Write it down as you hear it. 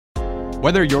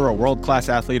Whether you're a world-class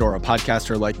athlete or a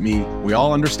podcaster like me, we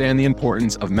all understand the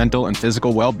importance of mental and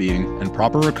physical well-being and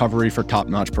proper recovery for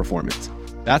top-notch performance.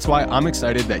 That's why I'm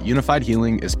excited that Unified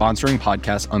Healing is sponsoring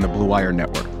podcasts on the Blue Wire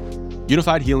Network.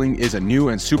 Unified Healing is a new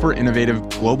and super innovative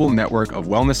global network of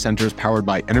wellness centers powered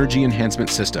by Energy Enhancement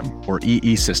System, or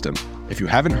EE System. If you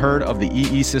haven't heard of the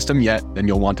EE System yet, then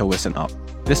you'll want to listen up.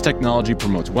 This technology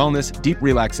promotes wellness, deep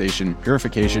relaxation,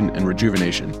 purification, and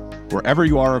rejuvenation. Wherever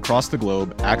you are across the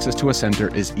globe, access to a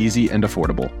center is easy and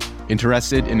affordable.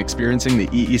 Interested in experiencing the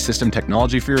EE System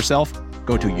technology for yourself?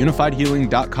 Go to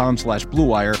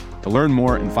unifiedhealing.com/bluewire to learn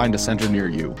more and find a center near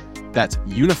you. That's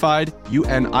unified,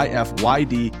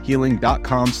 UNIFYD,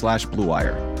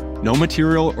 healing.com/bluewire. No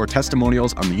material or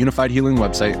testimonials on the Unified Healing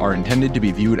website are intended to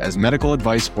be viewed as medical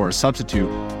advice or a substitute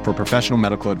for professional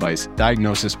medical advice,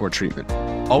 diagnosis, or treatment.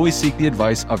 Always seek the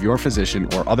advice of your physician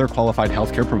or other qualified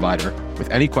healthcare provider with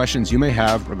any questions you may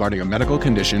have regarding a medical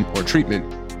condition or treatment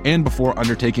and before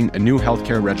undertaking a new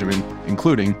healthcare regimen,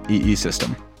 including EE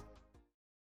System.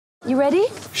 You ready?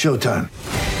 Showtime.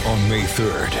 On May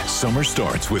 3rd, summer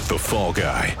starts with The Fall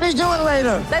Guy. Let's do it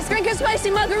later. Let's drink a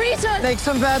spicy margarita. Make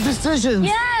some bad decisions.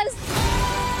 Yes!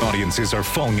 Audiences are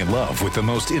falling in love with the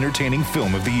most entertaining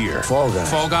film of the year. Fall Guy.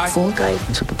 Fall Guy? Fall guy.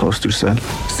 That's what the poster said.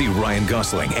 See Ryan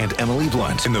Gosling and Emily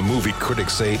Blunt in the movie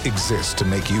critics say exists to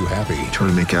make you happy.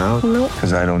 Trying to make it out? Nope.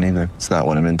 Because I don't either. It's not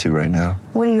what I'm into right now.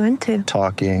 What are you into?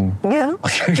 Talking. Yeah.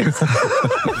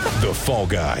 The Fall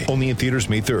Guy. Only in theaters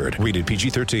May 3rd. Rated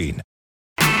PG-13.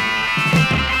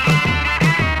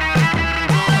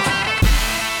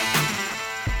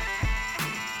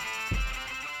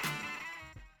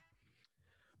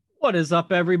 What is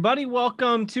up, everybody?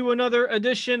 Welcome to another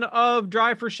edition of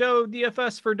Drive for Show,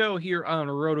 DFS for Dough here on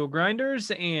Roto Grinders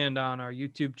and on our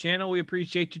YouTube channel. We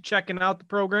appreciate you checking out the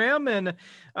program, and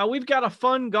we've got a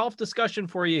fun golf discussion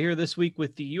for you here this week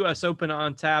with the U.S. Open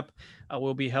on tap.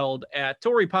 Will be held at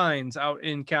Torrey Pines out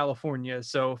in California.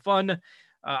 So fun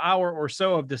hour or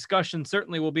so of discussion.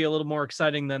 Certainly will be a little more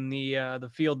exciting than the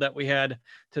field that we had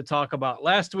to talk about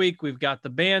last week. We've got the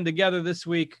band together this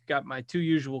week, got my two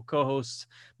usual co-hosts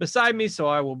beside me, so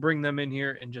I will bring them in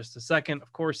here in just a second.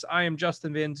 Of course, I am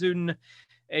Justin Van Zuden,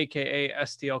 aka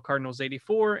STL Cardinals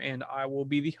 84, and I will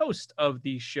be the host of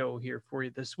the show here for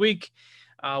you this week.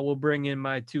 We'll bring in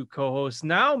my two co-hosts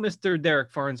now. Mr.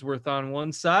 Derek Farnsworth on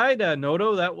one side.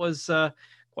 Noto, that was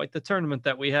quite the tournament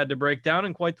that we had to break down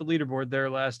and quite the leaderboard there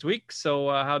last week. So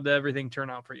how did everything turn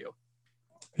out for you?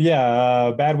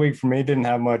 Yeah, bad week for me. Didn't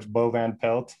have much Bo Van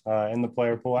Pelt in the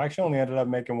player pool. I actually only ended up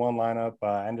making one lineup.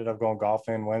 Ended up going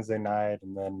golfing Wednesday night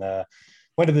and then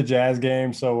went to the Jazz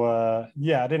game. So,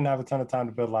 yeah, I didn't have a ton of time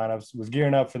to build lineups. Was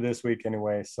gearing up for this week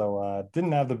anyway. So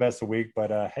didn't have the best of week.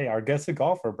 But, hey, our guest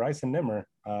golfer, Bryson Nimmer,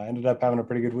 ended up having a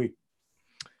pretty good week.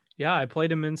 Yeah, I played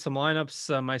him in some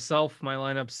lineups myself. My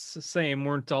lineups, same,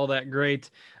 weren't all that great.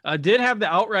 Did have the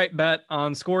outright bet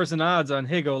on scores and odds on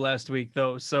Higo last week,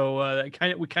 though. So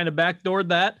we kind of backdoored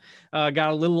that.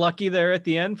 Got a little lucky there at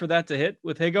the end for that to hit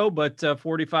with Higo, but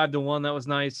 45-1, that was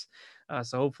nice.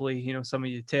 So hopefully, some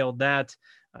of you tailed that.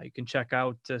 You can check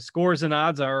out scores and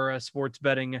odds, our sports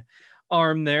betting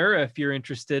arm there if you're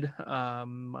interested.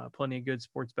 Plenty of good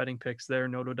sports betting picks there.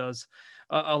 Noto does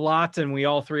a lot, and we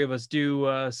all three of us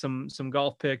do some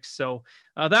golf picks. So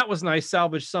that was nice.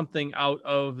 Salvage something out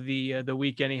of the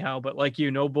week anyhow. But like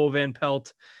no Bo Van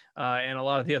Pelt and a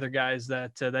lot of the other guys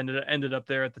that ended up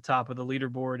there at the top of the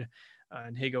leaderboard.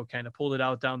 And Higo kind of pulled it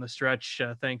out down the stretch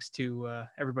thanks to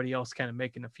everybody else kind of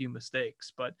making a few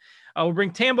mistakes. But we'll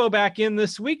bring Tambo back in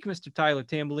this week. Mr. Tyler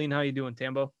Tamboline, how you doing,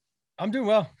 Tambo? I'm doing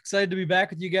well. Excited to be back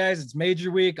with you guys. It's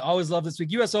major week. Always love this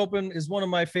week. U.S. Open is one of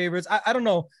my favorites. I don't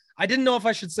know. I didn't know if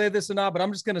I should say this or not, but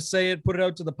I'm just going to say it, put it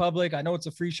out to the public. I know it's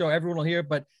a free show. Everyone will hear it,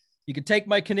 but you can take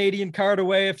my Canadian card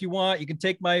away if you want. You can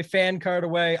take my fan card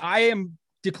away. I am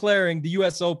declaring the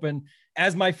U.S. Open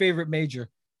as my favorite major,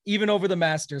 even over the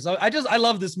Masters. I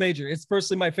love this major. It's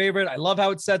personally my favorite. I love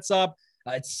how it sets up.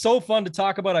 It's so fun to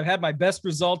talk about. I've had my best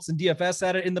results in DFS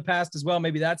at it in the past as well.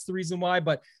 Maybe that's the reason why,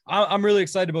 but I'm really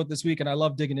excited about this week, and I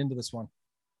love digging into this one.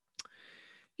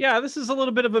 Yeah, this is a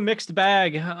little bit of a mixed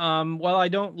bag. While I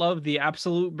don't love the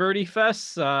absolute birdie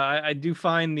fests, I do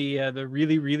find the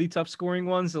really, really tough scoring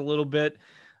ones a little bit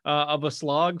of a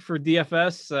slog for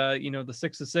DFS. The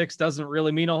 6 of 6 doesn't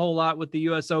really mean a whole lot with the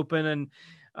U.S. Open, and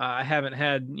I haven't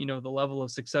had, the level of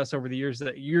success over the years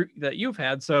that you've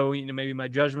had. So, maybe my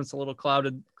judgment's a little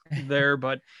clouded there,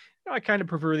 but I kind of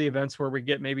prefer the events where we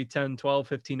get maybe 10, 12,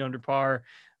 15 under par.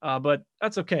 But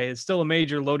that's okay. It's still a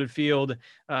major loaded field.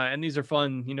 And these are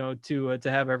fun, to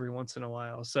have every once in a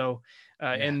while. So,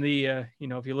 and if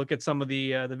you look at some of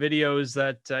the videos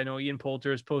that I know Ian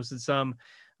Poulter has posted some,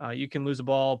 you can lose a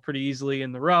ball pretty easily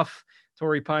in the rough.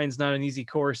 Torrey Pines not an easy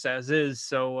course as is,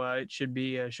 so it should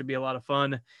be a lot of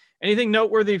fun. Anything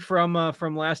noteworthy from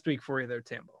last week for you there,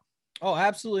 Tambo? Oh,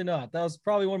 absolutely not. That was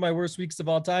probably one of my worst weeks of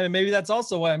all time, and maybe that's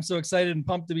also why I'm so excited and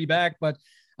pumped to be back. But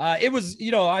it was,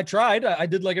 I tried. I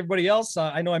did like everybody else.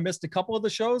 I know I missed a couple of the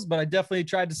shows, but I definitely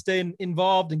tried to stay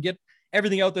involved and get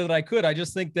everything out there that I could. I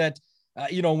just think that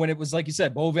when it was, like you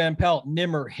said, Bo Van Pelt,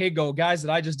 Nimmer, Higo, guys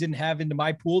that I just didn't have into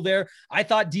my pool there. I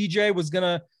thought DJ was going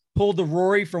to pull the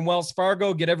Rory from Wells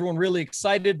Fargo, get everyone really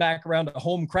excited back around a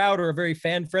home crowd or a very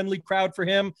fan-friendly crowd for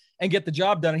him and get the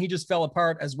job done. And he just fell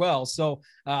apart as well. So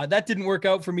that didn't work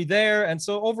out for me there. And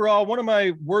so overall, one of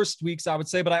my worst weeks, I would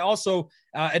say, but I also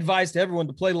advised everyone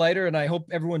to play lighter. And I hope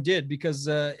everyone did, because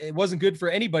it wasn't good for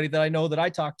anybody that I know that I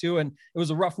talked to. And it was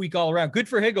a rough week all around. Good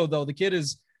for Higo, though. The kid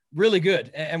is really good.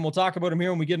 And we'll talk about him here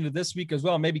when we get into this week as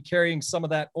well, maybe carrying some of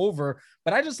that over.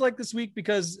 But I just like this week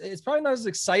because it's probably not as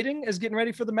exciting as getting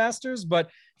ready for the Masters. But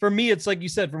for me, it's like you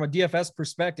said, from a DFS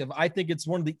perspective, I think it's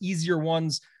one of the easier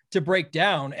ones to break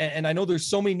down. And I know there's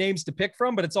so many names to pick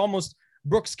from, but it's almost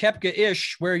Brooks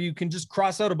Koepka-ish, where you can just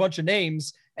cross out a bunch of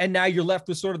names and now you're left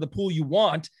with sort of the pool you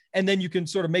want. And then you can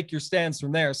sort of make your stands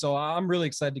from there. So I'm really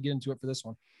excited to get into it for this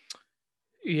one.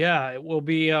 Yeah, it will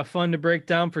be fun to break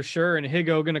down for sure. And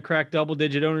Higo going to crack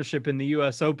double-digit ownership in the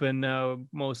U.S. Open,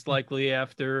 most likely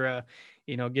after,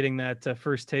 getting that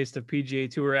first taste of PGA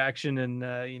Tour action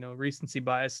and, recency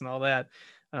bias and all that.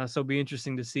 So it'll be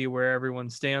interesting to see where everyone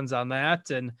stands on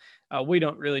that. And we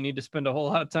don't really need to spend a whole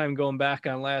lot of time going back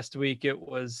on last week. It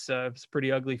was a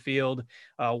pretty ugly field,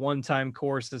 one-time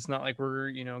course. It's not like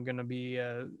we're, going to be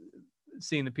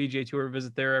seeing the PGA Tour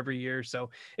visit there every year. So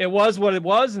it was what it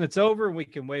was, and it's over. We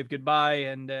can wave goodbye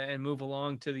and move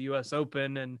along to the U.S.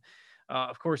 Open. And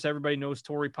of course, everybody knows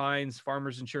Torrey Pines,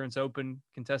 Farmers Insurance Open,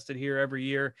 contested here every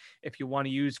year. If you want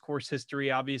to use course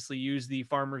history, obviously use the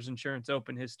Farmers Insurance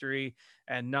Open history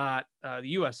and not the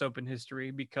U.S. Open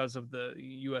history, because of the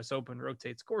U.S. Open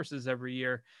rotates courses every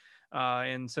year.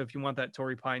 And so if you want that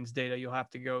Torrey Pines data, you'll have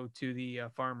to go to the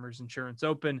Farmers Insurance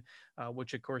Open,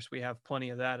 which of course we have plenty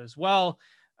of that as well.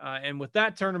 And with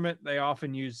that tournament, they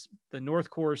often use the North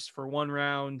Course for one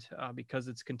round because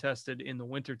it's contested in the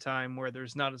wintertime where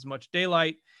there's not as much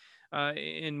daylight.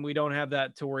 And we don't have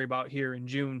that to worry about here in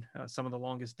June, some of the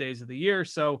longest days of the year.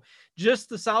 So just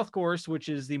the South Course, which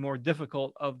is the more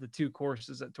difficult of the two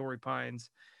courses at Torrey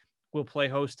Pines, will play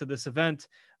host to this event.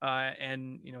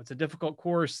 And, it's a difficult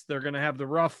course. They're going to have the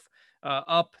rough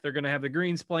up. They're going to have the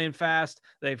greens playing fast.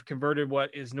 They've converted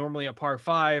what is normally a par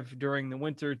 5 during the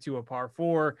winter to a par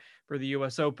 4 for the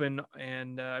U.S. Open.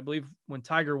 And I believe when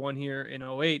Tiger won here in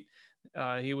 2008,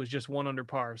 he was just 1 under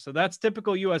par. So that's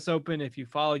typical U.S. Open. If you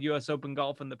followed U.S. Open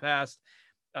golf in the past,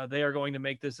 they are going to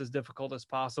make this as difficult as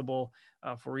possible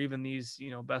for even these,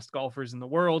 best golfers in the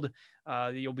world.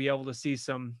 You'll be able to see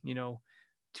some,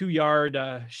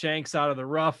 2-yard shanks out of the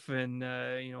rough and,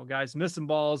 guys missing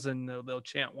balls, and they'll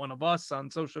chant "one of us" on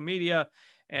social media,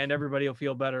 and everybody will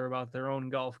feel better about their own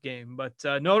golf game. But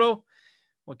Noto,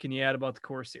 what can you add about the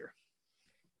course here?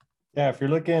 Yeah, if you're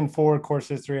looking for course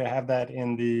history, I have that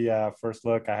in the first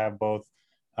look. I have both,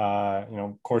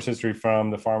 course history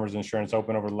from the Farmers Insurance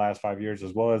Open over the last 5 years,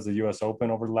 as well as the U.S.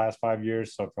 Open over the last 5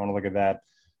 years. So if you want to look at that,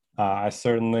 I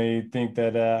certainly think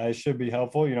that it should be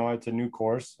helpful. It's a new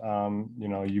course.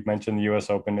 You mentioned the U.S.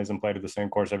 Open isn't played at the same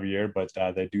course every year, but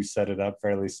they do set it up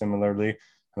fairly similarly. And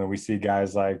then we see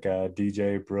guys like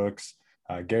DJ Brooks,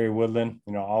 Gary Woodland,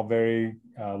 all very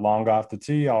long off the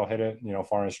tee, all hit it,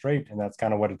 far and straight. And that's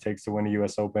kind of what it takes to win a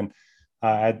U.S. Open.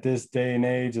 At this day and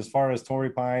age, as far as Torrey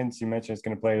Pines, you mentioned it's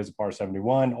going to play as a par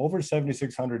 71, over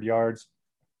 7,600 yards.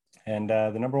 And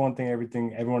the number one thing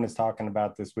everyone is talking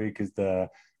about this week is the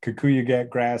Kikuyu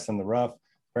grass in the rough.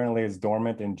 Apparently it's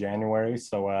dormant in January,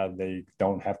 so they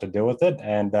don't have to deal with it.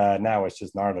 And now it's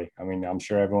just gnarly. I mean, I'm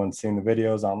sure everyone's seen the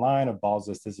videos online of balls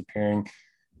just disappearing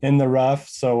in the rough.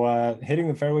 So hitting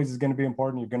the fairways is going to be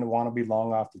important. You're going to want to be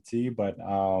long off the tee, but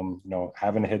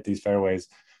having to hit these fairways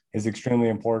is extremely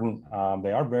important.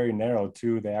 They are very narrow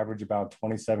too. They average about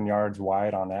 27 yards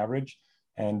wide on average.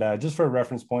 And just for a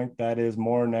reference point, that is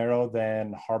more narrow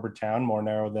than Harbor Town, more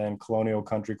narrow than Colonial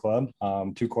Country Club,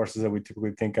 two courses that we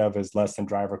typically think of as less than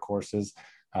driver courses.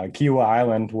 Kiowa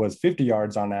Island was 50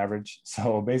 yards on average.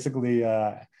 So basically,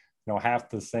 half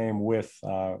the same width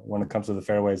when it comes to the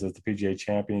fairways as the PGA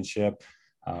Championship.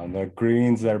 The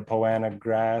greens, they're Poana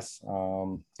grass.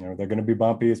 They're going to be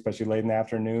bumpy, especially late in the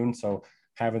afternoon. So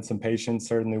having some patience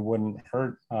certainly wouldn't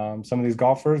hurt some of these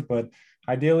golfers. But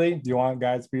ideally, you want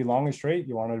guys to be long and straight.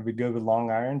 You want it to be good with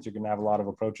long irons. You're going to have a lot of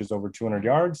approaches over 200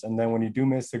 yards. And then when you do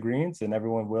miss the greens, and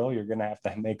everyone will, you're going to have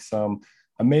to make some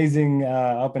amazing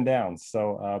up and downs.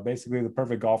 So basically, the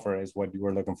perfect golfer is what you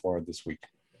were looking for this week.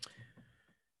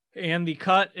 And the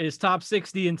cut is top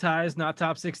 60 in ties, not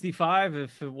top 65.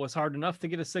 If it was hard enough to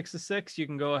get a 6-6, you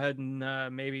can go ahead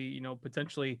and maybe,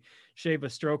 potentially shave a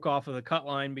stroke off of the cut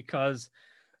line because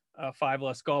 5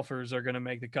 less golfers are going to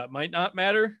make the cut. Might not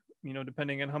matter,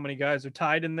 depending on how many guys are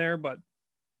tied in there, but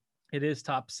it is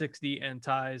top 60 and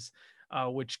ties,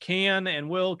 which can and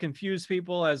will confuse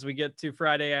people as we get to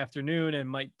Friday afternoon and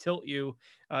might tilt you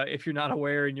if you're not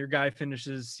aware and your guy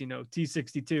finishes,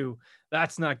 T62.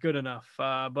 That's not good enough.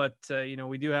 But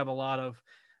we do have a lot of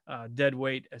dead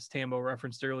weight, as Tambo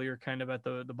referenced earlier, kind of at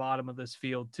the bottom of this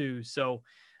field too. So,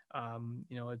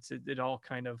 it all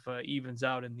kind of evens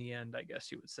out in the end, I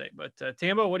guess you would say. But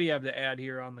Tambo, what do you have to add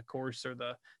here on the course or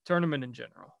the tournament in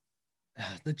general?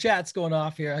 The chat's going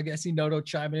off here. I guess Noto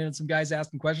chiming in and some guys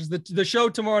asking questions. The show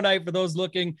tomorrow night, for those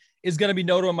looking, is going to be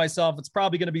Noto and myself. It's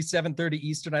probably going to be 7:30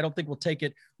 Eastern. I don't think we'll take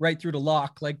it right through to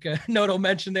lock, like Noto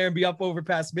mentioned there, and be up over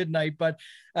past midnight. But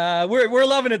we're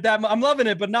loving it. I'm loving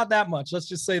it, but not that much. Let's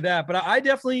just say that. But I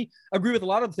definitely agree with a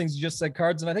lot of the things you just said,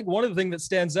 Cards. And I think one of the things that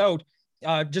stands out,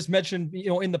 just mentioned,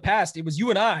 in the past, it was you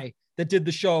and I that did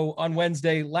the show on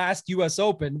Wednesday last US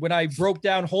Open when I broke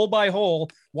down hole by hole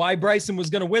why Bryson was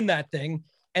going to win that thing.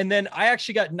 And then I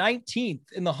actually got 19th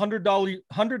in the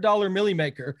 $100 Millie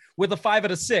Maker with a 5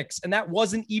 out of 6. And that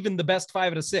wasn't even the best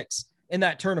 5 out of 6 in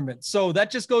that tournament. So that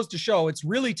just goes to show it's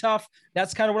really tough.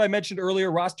 That's kind of what I mentioned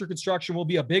earlier. Roster construction will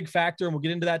be a big factor, and we'll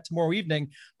get into that tomorrow evening.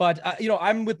 But,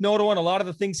 I'm with Noto on a lot of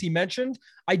the things he mentioned.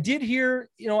 I did hear,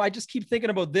 I just keep thinking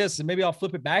about this, and maybe I'll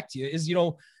flip it back to you, is,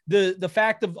 the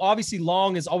fact of obviously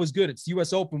long is always good. It's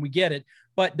US Open. We get it.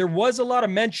 But there was a lot of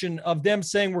mention of them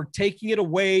saying we're taking it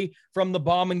away from the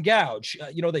bomb and gouge.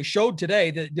 They showed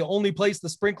today that the only place the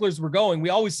sprinklers were going, we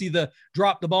always see the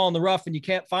drop the ball in the rough and you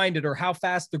can't find it, or how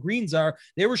fast the greens are.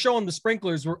 They were showing the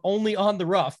sprinklers were only on the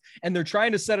rough, and they're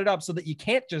trying to set it up so that you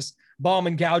can't just bomb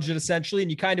and gouge it essentially.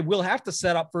 And you kind of will have to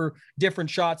set up for different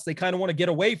shots. They kind of want to get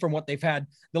away from what they've had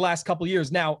the last couple of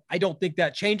years. Now, I don't think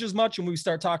that changes much. And when we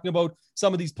start talking about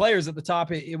some of these players at the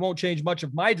top, it won't change much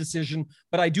of my decision,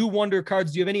 but I do wonder,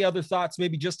 Cards, do you have any other thoughts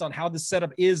maybe just on how this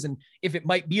setup is and if it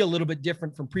might be a little bit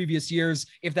different from previous years,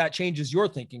 if that changes your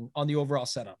thinking on the overall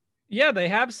setup? Yeah, they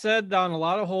have said on a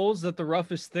lot of holes that the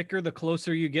rough is thicker the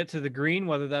closer you get to the green,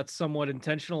 whether that's somewhat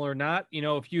intentional or not.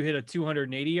 If you hit a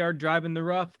 280-yard drive in the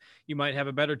rough, you might have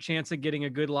a better chance of getting a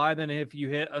good lie than if you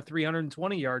hit a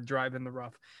 320-yard drive in the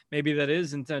rough. Maybe that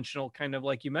is intentional, kind of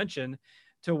like you mentioned,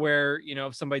 to where,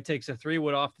 if somebody takes a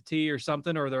 3-wood off the tee or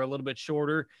something, or they're a little bit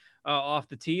shorter off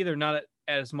the tee, they're not at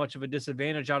as much of a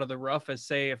disadvantage out of the rough as,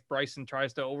 say, if Bryson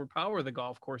tries to overpower the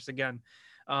golf course again.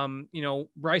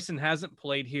 Bryson hasn't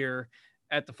played here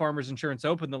at the Farmers Insurance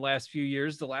Open the last few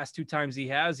years. The last 2 times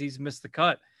he's missed the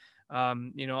cut.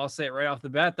 I'll say it right off the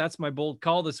bat. That's my bold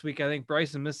call this week. I think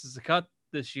Bryson misses the cut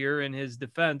this year in his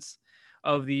defense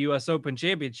of the US Open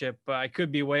Championship. I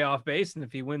could be way off base. And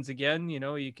if he wins again,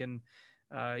 you can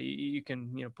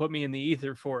put me in the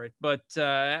ether for it. But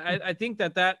I think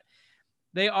that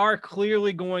they are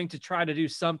clearly going to try to do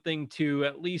something to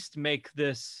at least make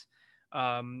this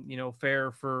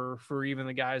fair for even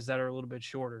the guys that are a little bit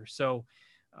shorter. So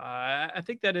I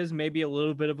think that is maybe a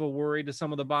little bit of a worry to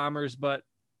some of the bombers, but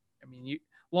I mean, you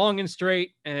long and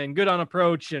straight and good on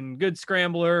approach and good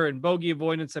scrambler and bogey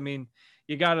avoidance. I mean,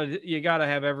 you gotta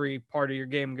have every part of your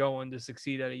game going to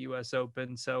succeed at a US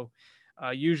Open. So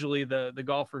usually the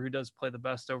golfer who does play the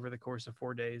best over the course of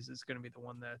 4 days is going to be the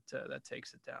one that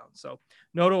takes it down. So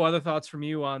Noto, other thoughts from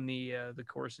you on the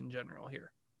course in general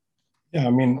here? Yeah, I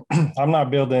mean, I'm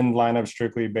not building lineups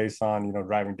strictly based on,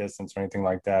 driving distance or anything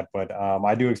like that. But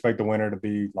I do expect the winner to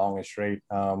be long and straight.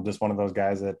 Just one of those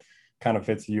guys that kind of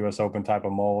fits the US Open type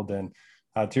of mold. And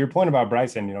to your point about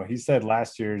Bryson, he said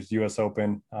last year's US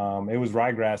Open, it was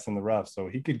ryegrass in the rough. So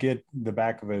he could get the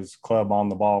back of his club on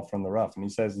the ball from the rough. And he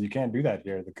says, you can't do that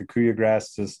here. The kikuyu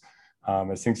grass just,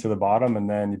 it sinks to the bottom, and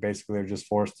then you basically are just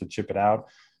forced to chip it out.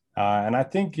 And I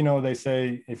think, they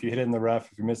say if you hit it in the rough,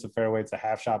 if you miss a fairway, it's a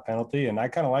half shot penalty. And I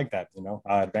kind of like that,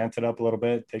 advance it up a little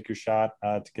bit, take your shot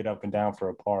to get up and down for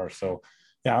a par. So,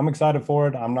 yeah, I'm excited for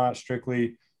it. I'm not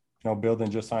strictly building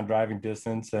just on driving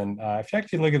distance. And if you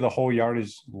actually look at the whole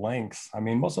yardage lengths, I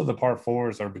mean, most of the par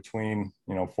fours are between,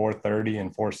 430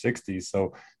 and 460.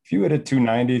 So if you hit a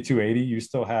 290, 280, you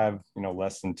still have,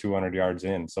 less than 200 yards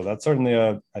in. So that's certainly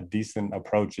a decent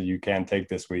approach that you can take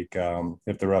this week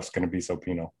if the rough's going to be so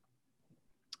penal.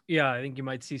 Yeah, I think you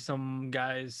might see some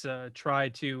guys try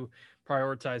to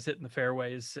prioritize hitting the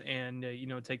fairways and,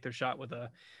 take their shot with a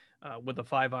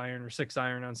 5-iron or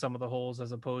 6-iron on some of the holes,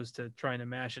 as opposed to trying to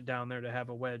mash it down there to have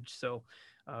a wedge. So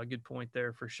good point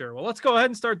there for sure. Well, let's go ahead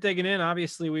and start digging in.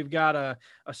 Obviously, we've got a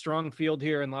strong field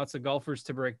here and lots of golfers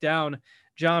to break down.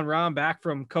 Jon Rahm back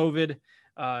from COVID.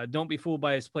 Don't be fooled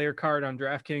by his player card on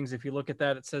DraftKings. If you look at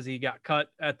that, it says he got cut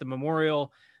at the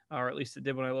Memorial, or at least it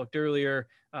did when I looked earlier.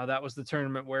 That was the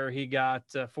tournament where he got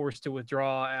forced to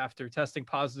withdraw after testing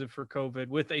positive for COVID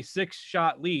with a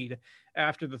 6-shot lead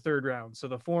after the third round. So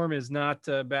the form is not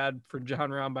bad for Jon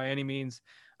Rahm by any means.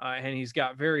 And he's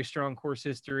got very strong course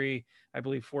history. I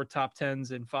believe 4 top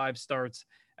 10s and 5 starts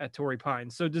at Torrey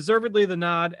Pines. So deservedly the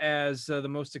nod as the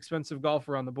most expensive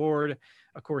golfer on the board.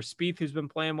 Of course, Spieth, who's been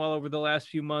playing well over the last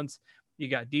few months. You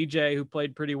got DJ, who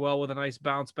played pretty well with a nice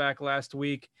bounce back last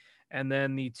week. And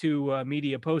then the 2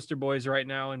 media poster boys right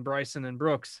now in Bryson and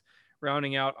Brooks,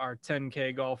 rounding out our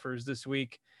 10K golfers this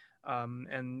week.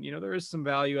 And, there is some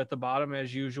value at the bottom.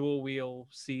 As usual, we'll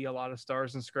see a lot of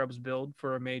stars and scrubs build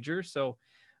for a major. So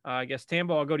I guess,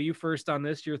 Tambo, I'll go to you first on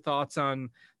this. Your thoughts on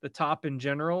the top in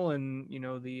general and,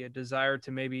 the desire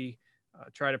to maybe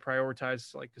try to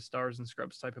prioritize like the stars and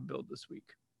scrubs type of build this week.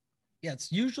 Yeah,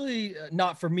 it's usually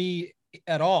not for me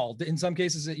at all. In some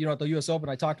cases, at the US Open,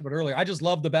 I talked about earlier, I just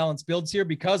love the balanced builds here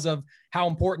because of how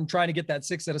important trying to get that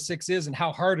 6 out of 6 is and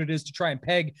how hard it is to try and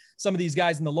peg some of these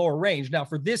guys in the lower range. Now,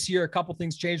 for this year, a couple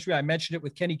things changed for me. I mentioned it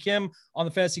with Kenny Kim on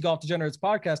the Fantasy Golf Degenerates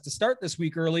podcast to start this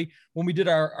week early when we did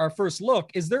our first look,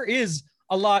 is there is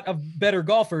a lot of better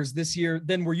golfers this year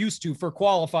than we're used to for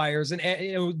qualifiers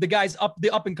and the guys the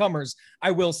up and comers,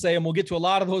 I will say, and we'll get to a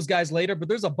lot of those guys later, but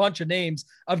there's a bunch of names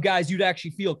of guys you'd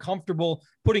actually feel comfortable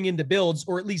putting into builds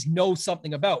or at least know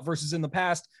something about, versus in the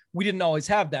past, we didn't always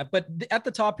have that. But at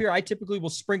the top here, I typically will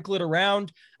sprinkle it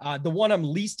around. The one I'm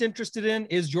least interested in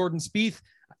is Jordan Spieth.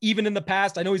 Even in the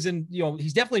past, I know he's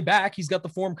he's definitely back. He's got the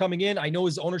form coming in. I know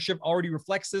his ownership already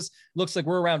reflects this. Looks like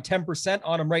we're around 10%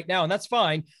 on him right now, and that's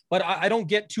fine. But I don't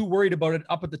get too worried about it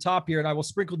up at the top here, and I will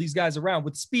sprinkle these guys around.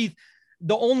 With Spieth,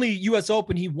 the only U.S.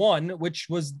 Open he won, which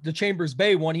was the Chambers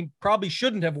Bay one, he probably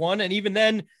shouldn't have won. And even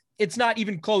then, it's not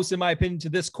even close, in my opinion, to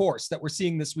this course that we're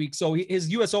seeing this week. So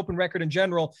his U.S. Open record in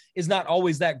general is not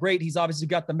always that great. He's obviously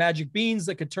got the magic beans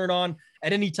that could turn on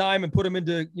at any time and put him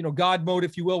into, God mode,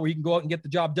 if you will, where he can go out and get the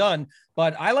job done.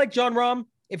 But I like Jon Rahm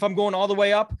if I'm going all the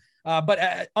way up.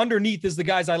 But underneath is the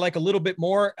guys I like a little bit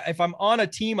more. If I'm on a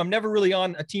team, I'm never really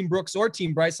on a Team Brooks or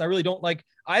Team Bryce. I really don't like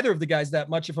either of the guys that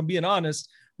much, if I'm being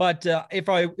honest. But if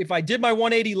I did my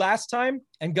 180 last time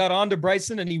and got on to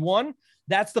Bryson and he won,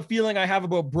 that's the feeling I have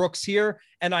about Brooks here.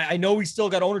 And I know he's still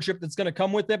got ownership that's going to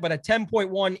come with it, but at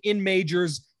 10.1 in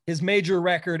majors, his major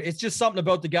record, it's just something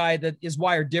about the guy that is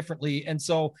wired differently. And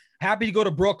so happy to go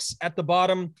to Brooks at the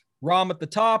bottom, Rahm at the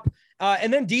top.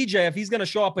 And then DJ, if he's going to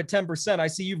show up at 10%, I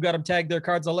see you've got him tagged their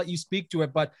cards. I'll let you speak to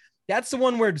it, but that's the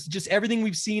one where it's just everything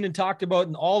we've seen and talked about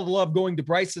and all the love going to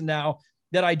Bryson now,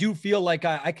 that I do feel like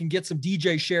I can get some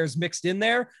DJ shares mixed in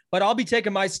there, but I'll be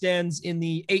taking my stands in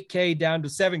the 8K down to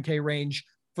 7K range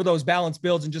for those balanced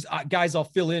builds and just guys I'll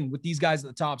fill in with these guys at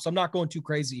the top. So I'm not going too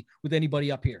crazy with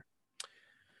anybody up here.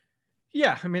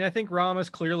 Yeah, I mean, I think Rahm is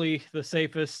clearly the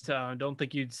safest. Don't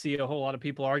think you'd see a whole lot of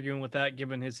people arguing with that,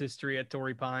 given his history at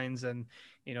Torrey Pines and,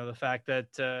 the fact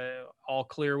that all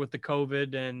clear with the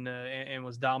COVID and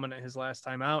was dominant his last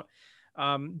time out.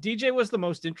 DJ was the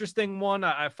most interesting one.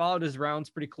 I followed his rounds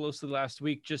pretty closely last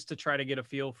week just to try to get a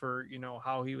feel for,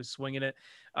 how he was swinging it.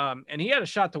 And he had a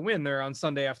shot to win there on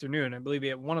Sunday afternoon. I believe he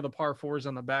had one of the par fours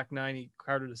on the back nine. He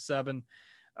carded a 7.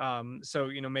 So,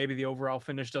 maybe the overall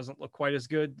finish doesn't look quite as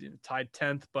good, tied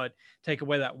 10th, but take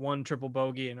away that one triple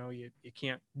bogey, you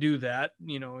can't do that,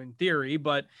 in theory,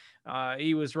 but,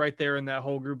 he was right there in that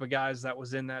whole group of guys that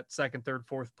was in that second, third,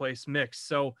 fourth place mix.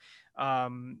 So,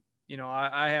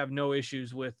 I have no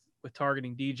issues with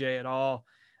targeting DJ at all.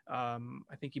 I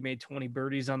think he made 20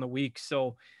 birdies on the week.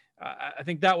 So I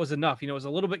think that was enough. I was a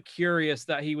little bit curious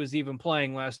that he was even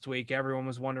playing last week. Everyone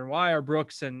was wondering, why are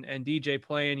Brooks and DJ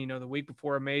playing, the week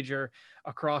before a major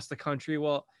across the country?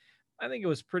 Well, I think it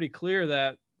was pretty clear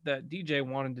that DJ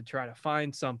wanted to try to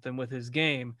find something with his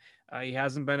game. He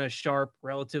hasn't been as sharp,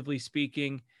 relatively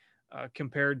speaking,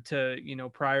 compared to,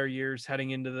 prior years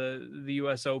heading into the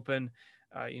US Open.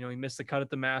 He missed the cut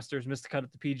at the Masters, missed the cut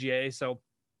at the PGA. So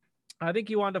I think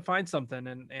he wanted to find something,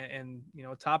 and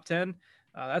top 10,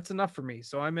 that's enough for me.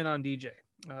 So I'm in on DJ.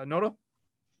 Noto?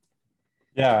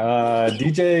 Yeah,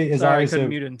 DJ is Sorry, I obviously couldn't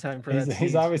mute in time for that.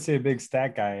 he's obviously a big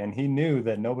stat guy, and he knew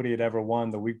that nobody had ever won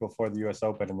the week before the U.S.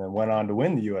 Open, and then went on to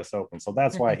win the U.S. Open. So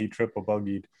that's why he triple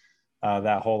bogeyed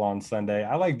that hole on Sunday.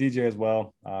 I like DJ as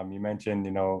well. You mentioned,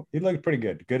 he looked pretty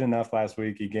good enough last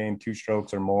week. He gained 2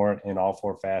 strokes or more in all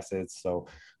 4 facets. So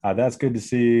that's good to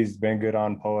see. He's been good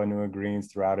on Poa Nua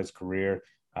greens throughout his career,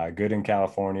 good in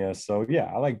California. So yeah,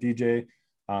 I like DJ.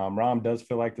 Rom does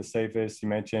feel like the safest. You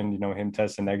mentioned, him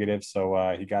testing negative.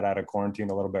 So he got out of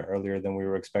quarantine a little bit earlier than we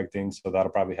were expecting. So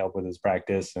that'll probably help with his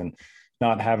practice and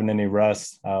not having any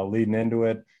rust leading into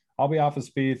it. I'll be off of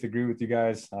Spieth. Agree with you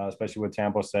guys, especially what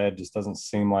Tampo said. Just doesn't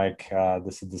seem like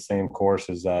this is the same course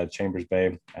as Chambers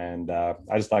Bay. And I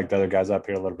just like the other guys up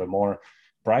here a little bit more.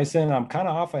 Bryson, I'm kind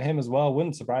of off of him as well.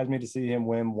 Wouldn't surprise me to see him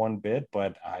win one bit,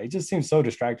 but he just seems so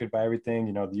distracted by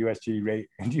everything. The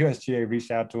USGA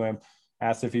reached out to him,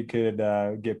 asked if he could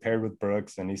get paired with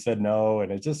Brooks, and he said no.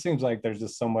 And it just seems like there's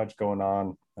just so much going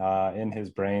on in his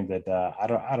brain that I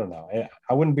don't know.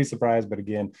 I wouldn't be surprised, but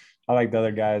again, I like the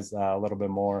other guys a little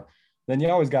bit more. Then you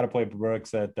always got to play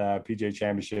Brooks at PGA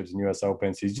Championships and U.S.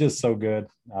 Opens. He's just so good.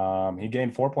 He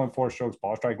gained 4.4 strokes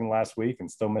ball striking last week and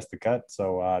still missed the cut.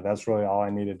 So that's really all I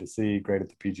needed to see. Great at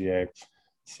the PGA.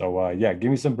 So yeah,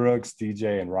 give me some Brooks,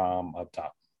 DJ, and Rom up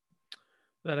top.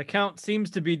 That account seems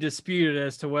to be disputed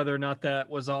as to whether or not that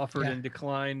was offered and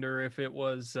declined, or if it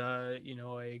was, a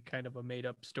kind of a made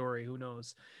up story. Who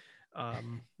knows?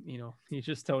 You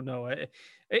just don't know.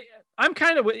 I'm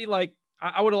kind of like,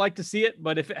 I would have liked to see it,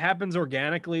 but if it happens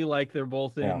organically, like they're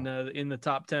both in the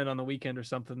top 10 on the weekend or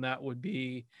something, that would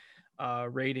be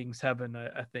ratings heaven,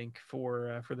 I think,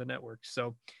 for the network.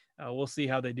 So we'll see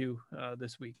how they do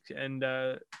this week. And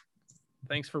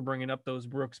thanks for bringing up those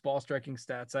Brooks ball striking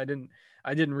stats. I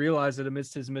didn't realize that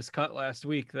amidst his miscut last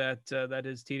week that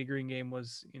his tee to green game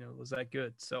was that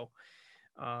good. So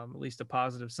at least a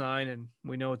positive sign, and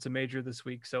we know it's a major this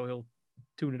week, so he'll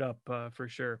tune it up for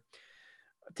sure.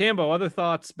 Tambo, other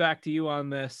thoughts back to you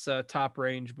on this top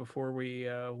range before we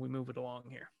move it along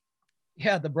here?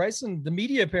 Yeah, the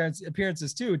media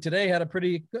appearances too. Today had a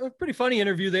pretty funny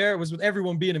interview there. It was with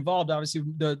everyone being involved. Obviously,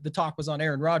 the talk was on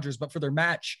Aaron Rodgers, but for their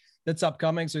match that's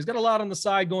upcoming. So he's got a lot on the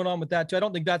side going on with that too. I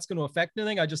don't think that's going to affect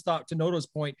anything. I just thought, to Noto's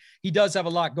point, he does have a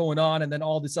lot going on, and then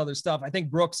all this other stuff. I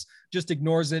think Brooks just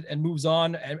ignores it and moves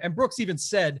on. And Brooks even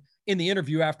said in the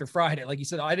interview after Friday, like he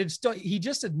said, he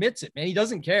just admits it, man. He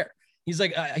doesn't care. He's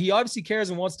like, he obviously cares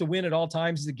and wants to win at all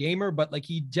times. He's a gamer, but like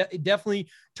he definitely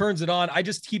turns it on. I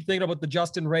just keep thinking about the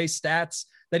Justin Ray stats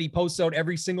that he posts out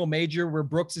every single major, where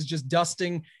Brooks is just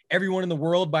dusting everyone in the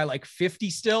world by like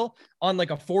 50 still on like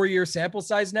a 4-year sample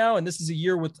size now. And this is a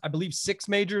year with, I believe, 6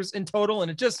 majors in total. And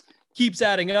it just keeps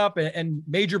adding up, and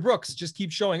Major Brooks just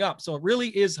keeps showing up. So it really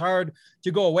is hard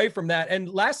to go away from that. And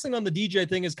last thing on the DJ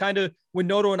thing is kind of when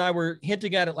Noto and I were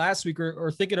hinting at it last week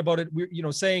or thinking about it,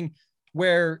 saying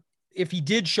where if he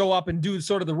did show up and do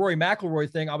sort of the Rory McIlroy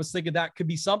thing, I was thinking that could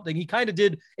be something. He kind of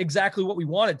did exactly what we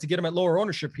wanted to get him at lower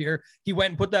ownership here. He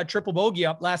went and put that triple bogey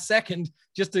up last second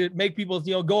just to make people,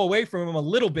 go away from him a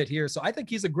little bit here. So I think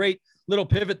he's a great little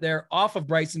pivot there off of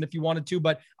Bryson if you wanted to,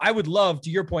 but I would love, to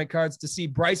your point, Cards, to see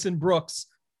Bryson Brooks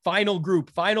final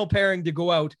pairing to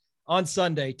go out on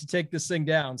Sunday to take this thing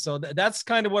down. So that's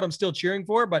kind of what I'm still cheering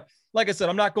for. But like I said,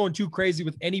 I'm not going too crazy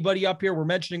with anybody up here. We're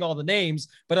mentioning all the names,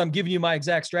 but I'm giving you my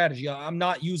exact strategy. I'm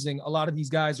not using a lot of these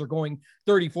guys or going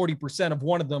 30-40% of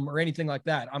one of them or anything like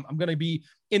that. I'm going to be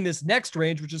in this next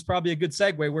range, which is probably a good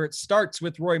segue, where it starts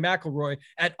with Rory McIlroy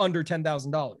at under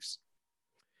 $10,000.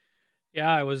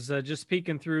 Yeah, I was just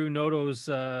peeking through Noto's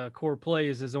core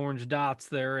plays, his orange dots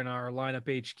there in our lineup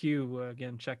HQ.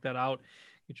 Again, check that out.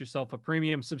 Get yourself a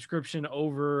premium subscription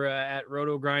over at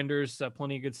Roto Grinders.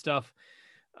 Plenty of good stuff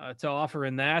to offer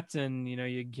in that, and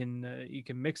you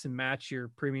can mix and match your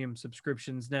premium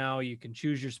subscriptions now. You can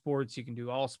choose your sports. You can do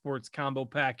all sports combo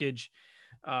package,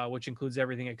 which includes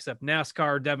everything except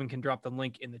NASCAR. Devin can drop the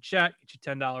link in the chat. Get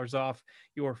you $10 off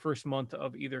your first month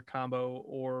of either combo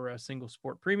or single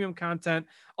sport premium content.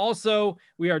 Also,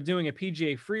 we are doing a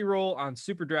PGA free roll on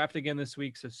Super Draft again this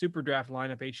week. So Super Draft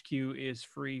Lineup HQ is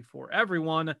free for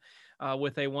everyone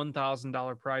with a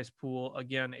 $1,000 prize pool.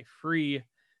 Again, a free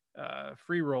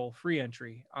roll, free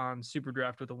entry on Super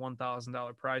Draft with a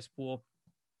 $1,000 prize pool.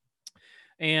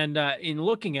 And in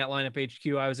looking at Lineup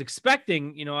HQ, I was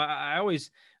expecting, I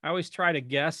always try to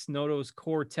guess Noto's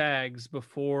core tags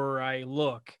before I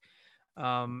look.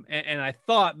 And I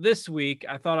thought this week,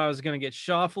 I was going to get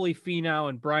Schauffele, Finau,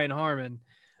 and Brian Harman.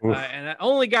 and I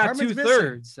only got Harmon's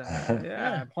 2/3.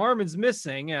 Yeah, Harmon's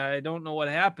missing. I don't know what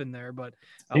happened there, but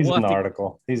he's in the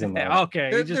article. He's in there.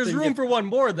 Okay, there's room for one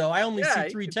more though. I only see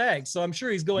 3 tags, so I'm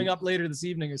sure he's going up later this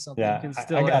evening or something.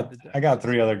 Yeah, I got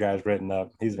 3 other guys written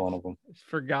up. He's one of them.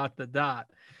 Forgot the dot.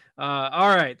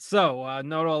 All right, so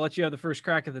Noto, I'll let you have the first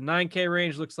crack at the 9K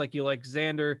range. Looks like you like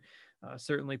Xander.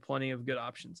 Certainly plenty of good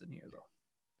options in here though.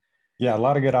 Yeah, a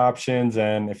lot of good options.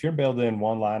 And if you're building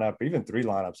one lineup, even 3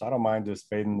 lineups, I don't mind just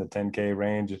fading the 10K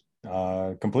range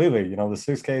completely. You know, the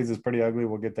 6Ks is pretty ugly.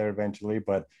 We'll get there eventually,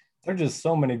 but there are just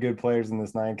so many good players in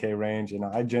this 9K range. And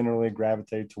I generally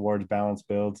gravitate towards balanced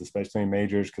builds, especially in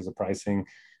majors, because the pricing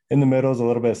in the middle is a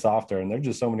little bit softer. And there's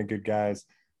just so many good guys.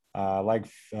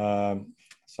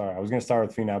 Sorry, I was going to start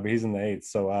with Finau, but he's in the 8th.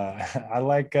 So I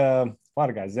like a lot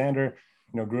of guys. Xander,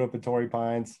 you know, grew up at Torrey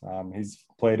Pines. He's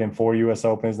played in 4 U.S.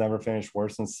 Opens, never finished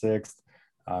worse than 6th.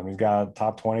 He's got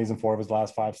top 20s in 4 of his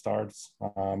last 5 starts.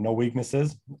 No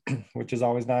weaknesses, which is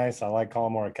always nice. I like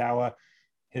Collin Morikawa.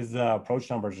 His approach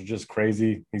numbers are just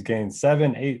crazy. He's gained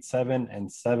 7, 8, 7,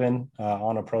 and 7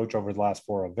 on approach over the last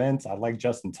 4 events. I like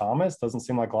Justin Thomas. Doesn't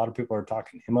seem like a lot of people are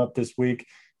talking him up this week.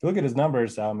 If you look at his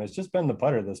numbers, it's just been the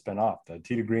putter that's been off. The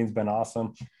tee to green's been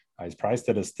awesome. He's priced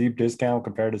at a steep discount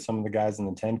compared to some of the guys in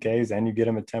the 10Ks, and you get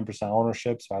him at 10%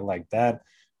 ownership. So I like that.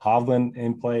 Hovland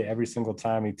in play every single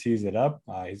time he tees it up.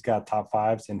 He's got top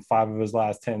 5s in 5 of his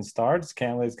last 10 starts.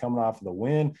 Cantlay's coming off of the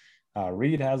win.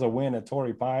 Reed has a win at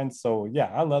Torrey Pines. So,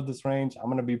 yeah, I love this range. I'm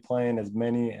going to be playing as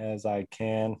many as I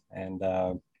can. And,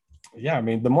 yeah, I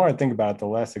mean, the more I think about it, the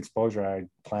less exposure I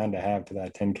plan to have to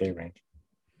that 10K range.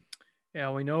 Yeah,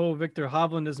 we know Victor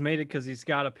Hovland has made it because he's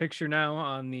got a picture now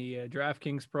on the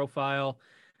DraftKings profile.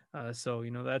 So,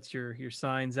 you know, that's your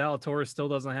sign. Zalatoris still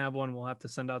doesn't have one. We'll have to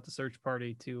send out the search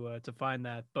party to find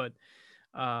that. But,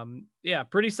 yeah,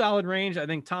 pretty solid range. I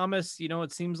think Thomas, you know,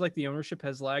 it seems like the ownership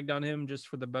has lagged on him just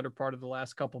for the better part of the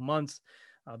last couple months.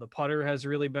 The putter has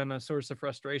really been a source of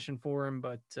frustration for him,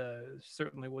 but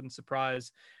certainly wouldn't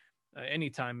surprise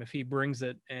anytime if he brings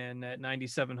it. And at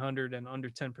 9,700 and under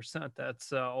 10%,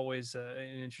 that's always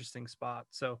an interesting spot.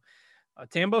 So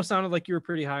Tambo sounded like you were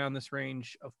pretty high on this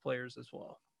range of players as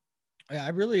well. Yeah, I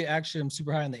really actually am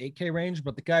super high on the 8K range,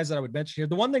 but the guys that I would mention here,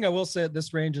 the one thing I will say at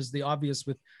this range is the obvious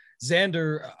with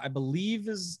Xander, I believe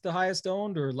is the highest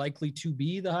owned or likely to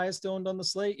be the highest owned on the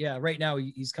slate. Yeah, right now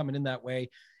he's coming in that way.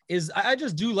 I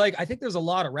just do like, I think there's a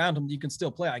lot around him that you can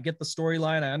still play. I get the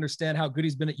storyline. I understand how good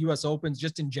he's been at US Opens,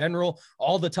 just in general,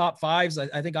 all the top 5s.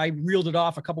 I think I reeled it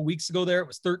off a couple weeks ago there. It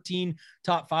was 13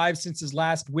 top 5s since his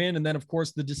last win. And then of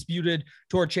course the disputed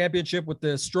tour championship with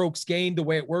the strokes gained, the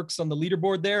way it works on the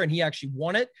leaderboard there. And he actually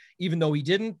won it, even though he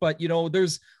didn't. But you know,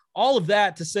 there's all of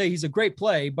that to say he's a great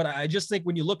play. But I just think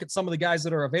when you look at some of the guys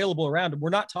that are available around him,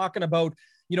 we're not talking about,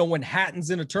 you know, when Hatton's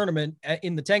in a tournament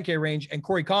in the 10K range and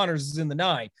Corey Connors is in the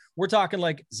 9. We're talking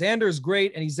like Xander's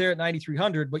great and he's there at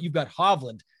 9,300, but you've got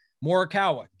Hovland,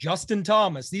 Morikawa, Justin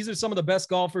Thomas. These are some of the best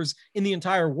golfers in the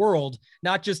entire world,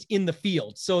 not just in the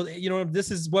field. So, you know,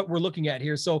 this is what we're looking at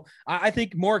here. So I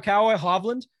think Morikawa,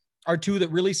 Hovland are 2 that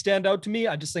really stand out to me.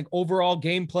 I just think overall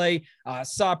gameplay,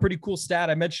 saw a pretty cool stat.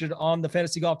 I mentioned it on the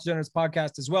Fantasy Golf Degenerates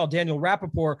podcast as well. Daniel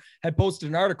Rappaport had posted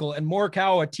an article, and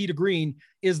Morikawa, tee to green,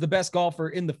 is the best golfer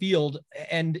in the field.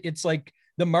 And it's like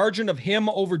the margin of him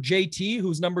over JT,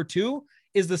 who's number 2,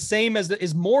 is the same as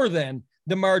is more than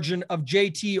the margin of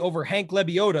JT over Hank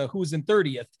Lebioda, who's in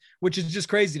 30th, which is just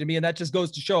crazy to me. And that just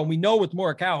goes to show. And we know with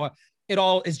Morikawa, it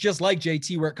all is just like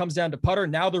JT, where it comes down to putter.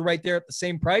 Now they're right there at the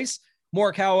same price.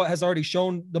 Morikawa has already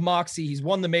shown the moxie. He's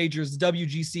won the majors, the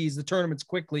WGCs, the tournaments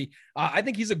quickly. I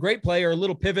think he's a great player, a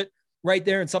little pivot right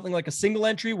there in something like a single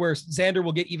entry where Xander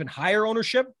will get even higher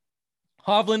ownership.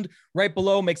 Hovland right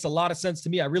below makes a lot of sense to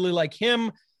me. I really like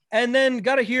him. And then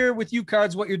got to hear with you,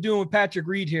 Cards, what you're doing with Patrick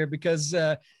Reed here, because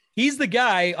he's the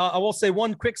guy. I will say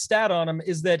one quick stat on him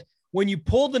is that when you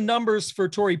pull the numbers for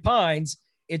Torrey Pines,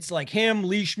 it's like him,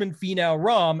 Leishman, Finau,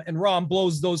 Rahm, and Rahm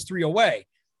blows those 3 away.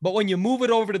 But when you move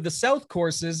it over to the South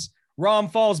courses,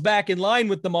 Rahm falls back in line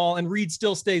with them all, and Reed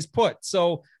still stays put.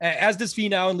 So as does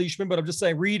Finau and Leishman, but I'm just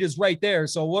saying Reed is right there.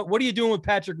 So what are you doing with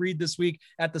Patrick Reed this week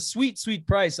at the sweet, sweet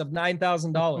price of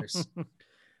 $9,000?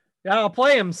 Yeah, I'll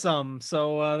play him some.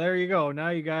 So there you go. Now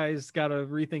you guys got to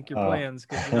rethink your plans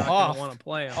because you're not going to want to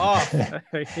play him. Off.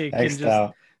 You can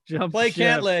just jump play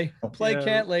ship. Cantlay. Play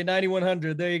Cantlay,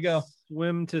 9,100. There you go.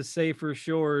 Swim to safer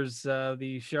shores.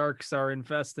 The sharks are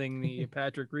infesting the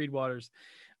Patrick Reed waters.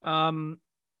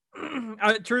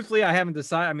 Truthfully, I haven't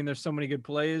decided. I mean, there's so many good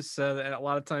plays. And a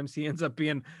lot of times he ends up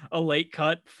being a late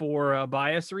cut for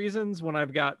bias reasons when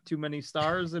I've got too many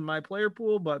stars in my player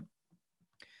pool. But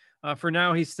for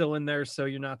now, he's still in there, so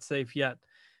you're not safe yet.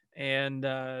 And,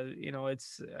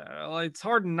 it's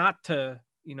hard not to,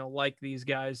 like these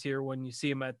guys here when you see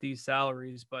them at these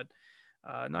salaries, but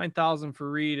 9,000 for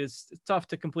Reed is tough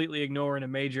to completely ignore in a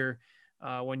major.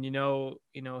 When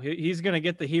he's going to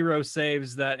get the hero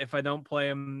saves that if I don't play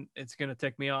him, it's going to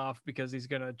tick me off because he's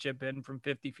going to chip in from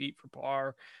 50 feet for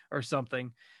par or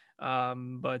something.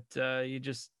 That's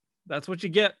what you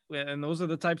get. And those are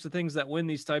the types of things that win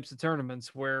these types of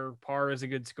tournaments where par is a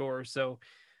good score. So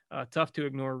tough to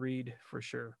ignore Reed for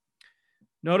sure.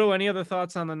 Noto, any other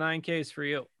thoughts on the 9Ks for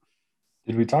you?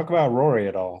 Did we talk about Rory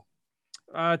at all?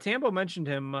 Tambo mentioned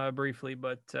him briefly,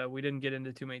 but we didn't get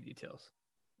into too many details.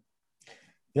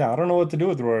 Yeah, I don't know what to do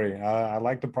with Rory. I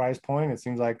like the price point. It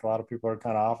seems like a lot of people are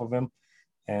kind of off of him.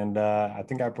 And I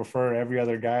think I prefer every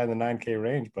other guy in the 9K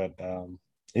range, but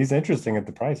he's interesting at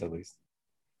the price at least.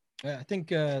 Yeah, I think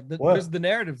there's the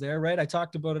narrative there, right? I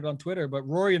talked about it on Twitter, but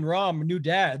Rory and Rahm are new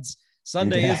dads.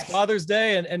 Sunday is Father's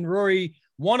Day, and Rory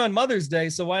won on Mother's Day,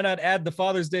 so why not add the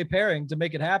Father's Day pairing to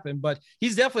make it happen? But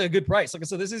he's definitely a good price. Like I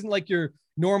said, this isn't like your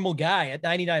normal guy at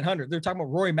 9,900. They're talking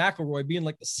about Rory McIlroy being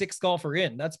like the 6th golfer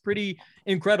in. That's pretty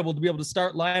incredible to be able to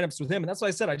start lineups with him. And that's why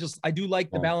I said I do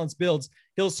like the balanced builds.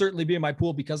 He'll certainly be in my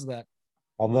pool because of that.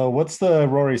 Although, what's the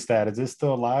Rory stat? Is this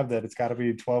still alive that it's got to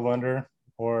be 12 under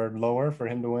or lower for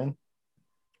him to win?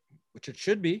 Which it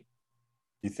should be.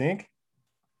 You think?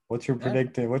 What's your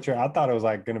predicting? I thought it was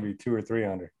like going to be 2 or 3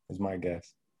 under is my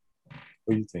guess.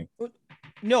 What do you think?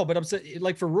 No, but I'm saying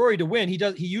like for Rory to win,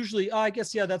 he usually, I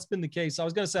guess, yeah, that's been the case. I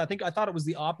was going to say, I thought it was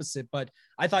the opposite, but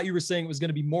I thought you were saying it was going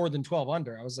to be more than 12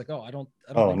 under. I was like, I don't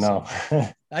think no. So.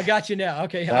 I got you now.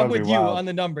 Okay. I'm with you on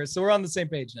the numbers. So we're on the same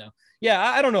page now. Yeah.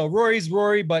 I don't know. Rory's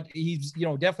Rory, but he's,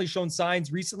 definitely shown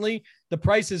signs recently. The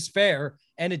price is fair.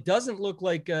 And it doesn't look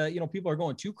like, people are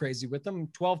going too crazy with him.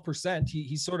 12%.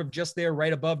 He's sort of just there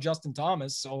right above Justin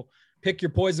Thomas. So pick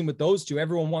your poison with those two.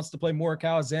 Everyone wants to play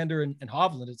Morikawa, Xander, and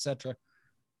Hovland, et cetera.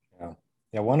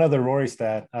 Yeah. One other Rory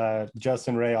stat,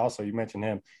 Justin Ray, also, you mentioned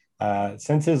him.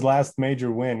 Since his last major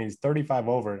win, he's 35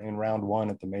 over in round 1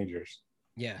 at the majors.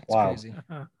 Yeah. It's crazy.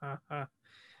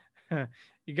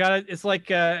 You got it. It's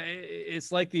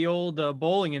like the old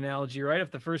bowling analogy, right?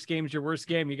 If the first game is your worst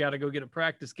game, you got to go get a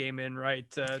practice game in,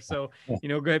 right? So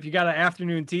if you got an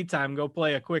afternoon tee time, go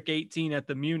play a quick 18 at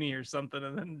the Muni or something,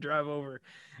 and then drive over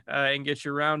and get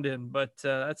your round in. But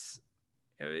that's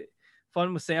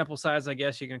fun with sample size. I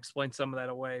guess you can explain some of that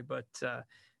away, but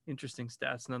interesting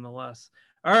stats nonetheless.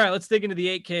 All right, let's dig into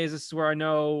the 8Ks. This is where I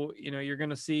know you're going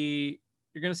to see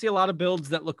a lot of builds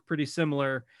that look pretty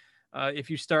similar. If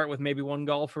you start with maybe one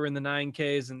golfer in the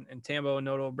 9Ks, and Tambo and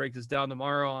Noto will break this down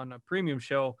tomorrow on a premium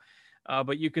show,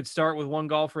 but you could start with one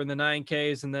golfer in the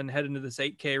 9Ks and then head into this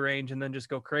 8K range and then just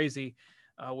go crazy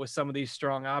with some of these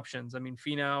strong options. I mean,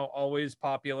 Finau, always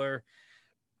popular.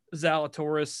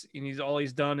 Zalatoris, and all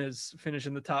he's done is finish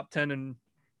in the top 10 in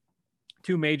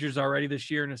 2 majors already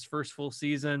this year in his first full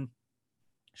season.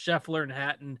 Scheffler and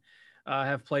Hatton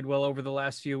have played well over the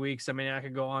last few weeks. I mean, I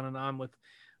could go on and on with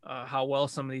how well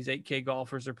some of these 8K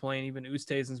golfers are playing. Even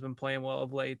Oosthuizen's been playing well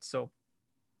of late. So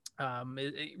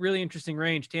really interesting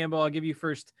range. Tambo, I'll give you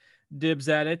first dibs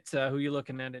at it. Who you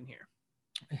looking at in here?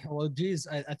 Well, geez,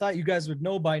 I thought you guys would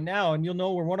know by now, and you'll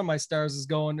know where one of my stars is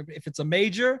going. If it's a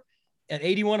major at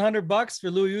 $8,100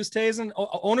 for Louis Oosthuizen,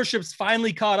 ownership's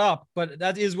finally caught up, but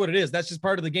that is what it is. That's just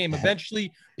part of the game.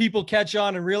 Eventually people catch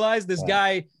on and realize this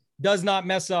guy does not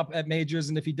mess up at majors.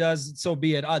 And if he does, so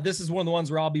be it. This is one of the ones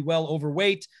where I'll be well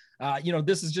overweight.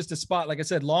 This is just a spot, like I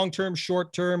said, long-term,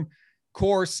 short-term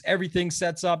course, everything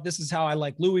sets up. This is how I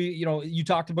like Louis. You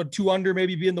talked about 2 under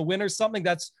maybe being the winner, something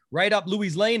that's right up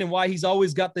Louis' lane and why he's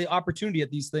always got the opportunity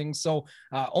at these things. So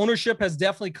ownership has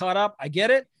definitely caught up. I get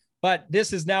it. But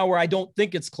this is now where I don't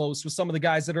think it's close with some of the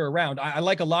guys that are around. I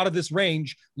like a lot of this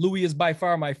range. Louis is by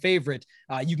far my favorite.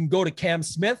 You can go to Cam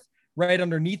Smith right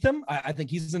underneath him. I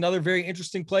think he's another very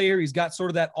interesting player. He's got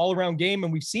sort of that all-around game,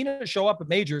 and we've seen it show up at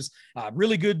majors.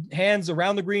 Really good hands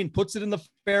around the green, puts it in the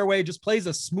fairway, just plays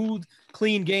a smooth,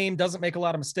 clean game, doesn't make a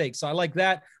lot of mistakes. So I like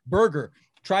that. Berger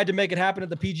tried to make it happen at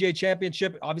the PGA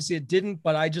Championship. Obviously it didn't,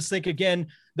 but I just think, again,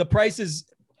 the price is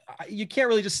 – you can't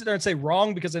really just sit there and say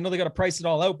wrong, because I know they got to price it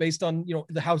all out based on,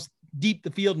 how deep the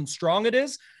field and strong it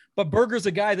is. But Berger's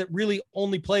a guy that really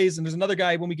only plays, and there's another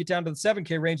guy when we get down to the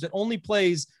 7K range that only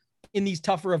plays in these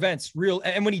tougher events.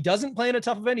 And when he doesn't play in a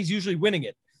tough event, he's usually winning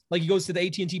it. Like he goes to the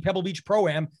AT&T Pebble Beach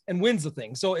Pro-Am and wins the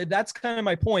thing. So that's kind of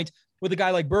my point with a guy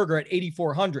like Berger at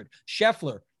 8,400.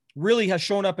 Scheffler really has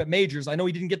shown up at majors. I know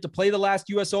he didn't get to play the last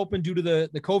US Open due to the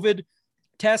COVID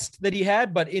test that he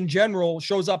had, but in general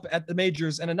shows up at the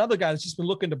majors. And another guy that's just been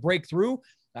looking to break through.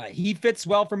 He fits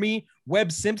well for me.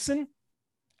 Webb Simpson.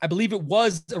 I believe it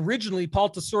was originally Paul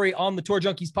Tesori on the Tour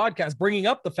Junkies podcast, bringing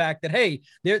up the fact that, hey,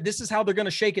 this is how they're going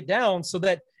to shake it down so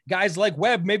that guys like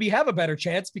Webb maybe have a better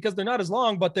chance because they're not as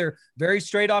long, but they're very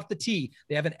straight off the tee.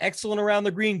 They have an excellent around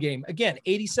the green game. Again,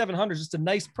 8,700 is just a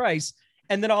nice price.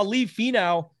 And then I'll leave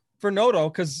Finau for Noto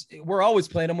because we're always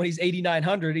playing him when he's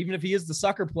 8,900, even if he is the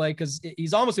sucker play, because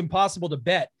he's almost impossible to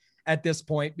bet at this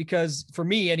point, because for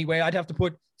me anyway, I'd have to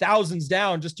put thousands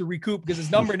down just to recoup because his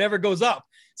number never goes up.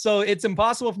 So it's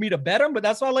impossible for me to bet him, but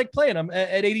that's why I like playing him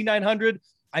at 8,900.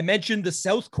 I mentioned the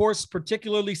South Course,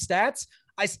 particularly stats.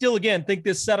 I still, again, think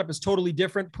this setup is totally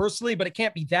different personally, but it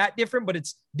can't be that different, but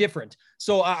it's different.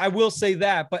 So I will say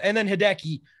that. But, and then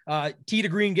Hideki, tee to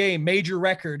green game, major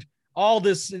record, all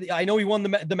this. I know he won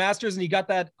the Masters and he got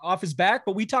that off his back,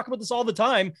 but we talk about this all the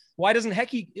time. Why doesn't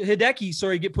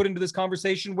Hideki get put into this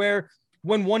conversation where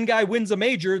when one guy wins a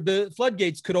major, the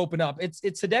floodgates could open up? It's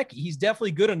Hideki. He's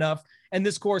definitely good enough. And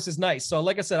this course is nice. So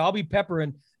like I said, I'll be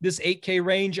peppering this 8K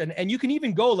range. And you can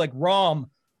even go like Rahm,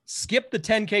 skip the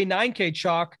 10K, 9K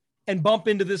chalk and bump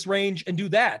into this range and do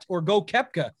that, or go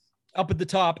Koepka up at the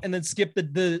top and then skip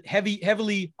the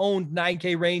heavily owned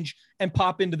 9K range and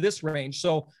pop into this range.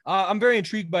 So I'm very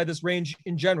intrigued by this range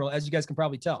in general, as you guys can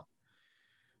probably tell.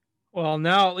 Well,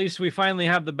 now at least we finally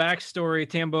have the backstory.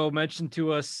 Tambo mentioned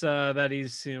to us that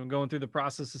he's going through the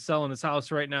process of selling his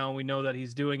house right now. And we know that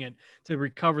he's doing it to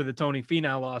recover the Tony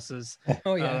Finau losses.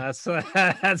 Oh yeah,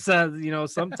 that's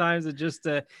sometimes it just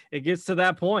it gets to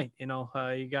that point. You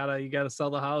gotta sell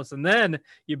the house and then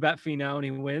you bet Finau and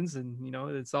he wins, and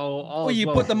it's all. Well, you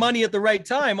put the money at the right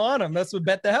time on him. That's what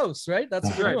bet the house, right? That's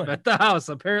what right. Doing. Bet the house.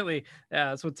 Apparently,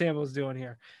 yeah, that's what Tambo's doing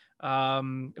here.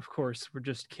 Of course, we're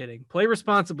just kidding. Play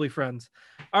responsibly, friends.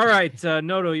 All right,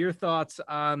 Noto, your thoughts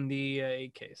on the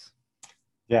 8Ks?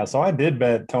 Yeah, so I did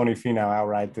bet Tony Finau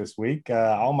outright this week.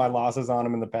 All my losses on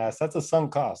him in the past, that's a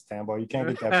sunk cost, Tambo. You can't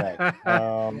get that back.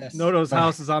 Yes. Noto's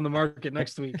house is on the market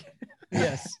next week.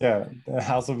 Yes. Yeah, the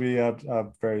house will be up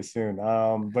very soon.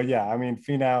 But yeah, I mean,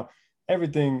 Finau,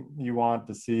 everything you want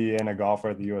to see in a golfer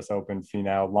at the U.S. Open.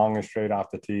 Finau, long and straight off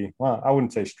the tee. Well, I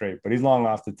wouldn't say straight, but he's long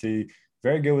off the tee.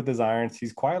 Very good with his irons.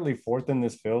 He's quietly fourth in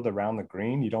this field around the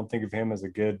green. You don't think of him as a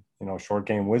good, short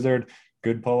game wizard.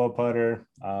 Good pull-up putter.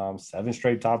 7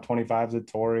 straight top 25s at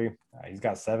Torrey. He's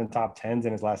got 7 top 10s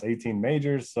in his last 18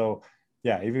 majors. So,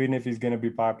 yeah, even if he's going to be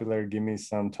popular, give me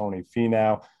some Tony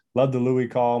Finau. Love the Louis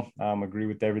call. Agree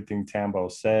with everything Tambo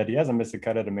said. He hasn't missed a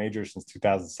cut at a major since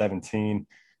 2017.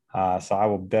 So I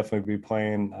will definitely be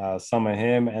playing some of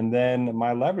him. And then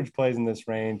my leverage plays in this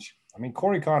range. I mean,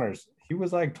 Corey Connors, he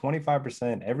was like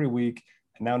 25% every week,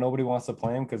 and now nobody wants to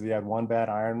play him because he had one bad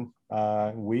iron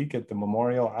week at the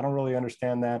Memorial. I don't really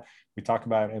understand that. We talk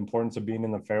about importance of being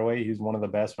in the fairway. He's one of the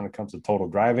best when it comes to total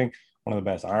driving, one of the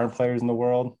best iron players in the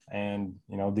world. And,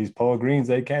 these POA greens,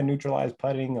 they can neutralize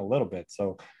putting a little bit.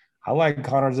 So I like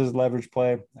Connors' leverage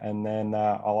play. And then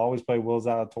I'll always play Will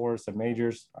Zalatoris at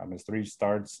majors. His 3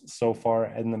 starts so far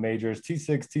in the majors,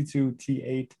 T6, T2,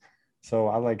 T8. So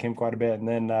I like him quite a bit. And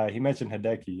then he mentioned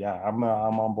Hideki. Yeah, I'm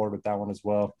on board with that one as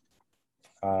well.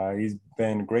 He's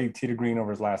been great tee to green over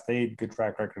his last 8. Good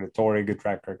track record at Torrey. Good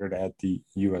track record at the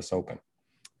U.S. Open.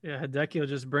 Yeah, Hideki will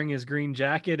just bring his green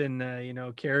jacket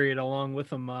and carry it along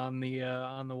with him on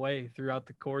the way throughout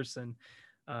the course and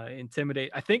intimidate.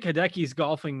 I think Hideki's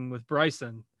golfing with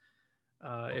Bryson,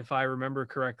 if I remember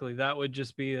correctly. That would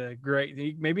just be a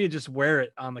great. Maybe just wear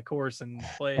it on the course and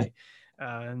play.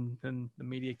 And then the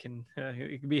media can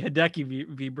it could be Hideki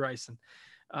v Bryson.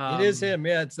 It is him.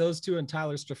 Yeah, it's those two and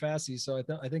Tyler Strafassi. So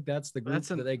I think that's the group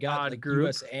that they got. Like group.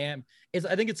 US Am.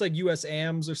 I think it's like US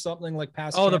Ams or something, like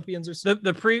past champions or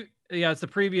something. It's the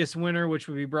previous winner, which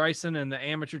would be Bryson, and the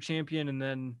amateur champion, and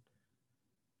then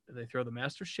did they throw the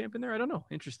Masters champion there? I don't know.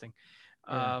 Interesting.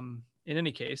 Yeah. In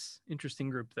any case,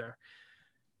 interesting group there.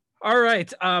 All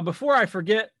right. Before I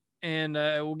forget. And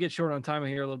we'll get short on time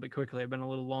here a little bit quickly. I've been a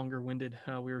little longer winded.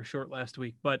 We were short last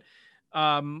week, but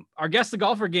our Guess the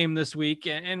Golfer game this week,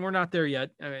 and we're not there yet.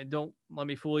 Don't let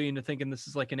me fool you into thinking this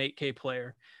is like an 8K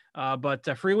player. But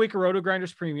a free week of Roto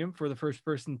Grinders Premium for the first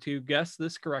person to guess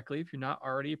this correctly, if you're not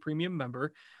already a premium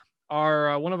member,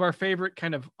 are one of our favorite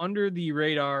kind of under the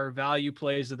radar value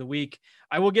plays of the week.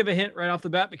 I will give a hint right off the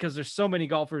bat because there's so many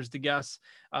golfers to guess.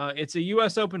 It's a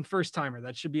U.S. Open first timer.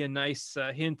 That should be a nice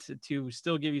hint to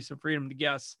still give you some freedom to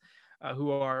guess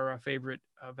who our favorite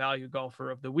value golfer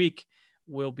of the week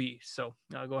will be. So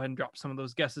go ahead and drop some of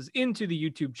those guesses into the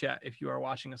YouTube chat if you are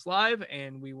watching us live,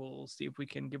 and we will see if we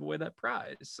can give away that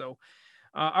prize. So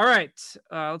all right,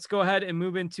 let's go ahead and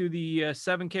move into the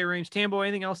 7K range. Tambo,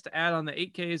 anything else to add on the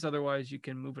 8Ks? Otherwise, you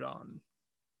can move it on.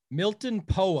 Milton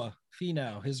Poa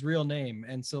Finau, his real name.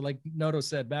 And so like Noto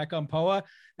said, back on Poa,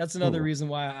 that's another reason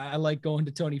why I like going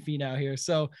to Tony Finau here.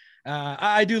 So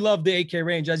I do love the 8K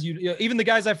range, as even the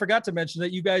guys I forgot to mention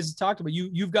that you guys talked about.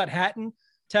 You've got Hatton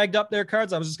tagged up their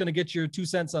cards. I was just going to get your 2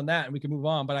 cents on that and we can move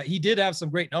on. But he did have some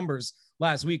great numbers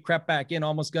last week, crept back in,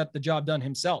 almost got the job done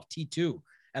himself, T2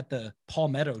 at the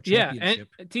Palmetto Championship.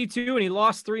 Yeah, and T2, and he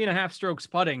lost 3.5 strokes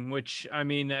putting, which, I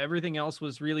mean, everything else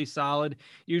was really solid.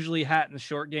 Usually Hatton's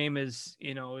short game is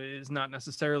not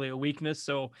necessarily a weakness,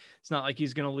 so it's not like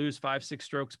he's going to lose 5-6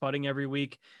 strokes putting every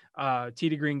week. Tee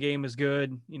to green game is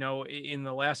good. In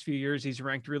the last few years, he's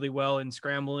ranked really well in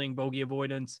scrambling, bogey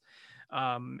avoidance.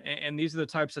 And these are the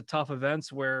types of tough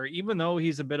events where even though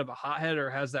he's a bit of a hothead or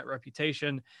has that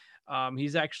reputation,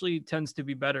 he's actually tends to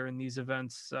be better in these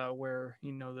events where,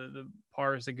 the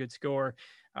par is a good score.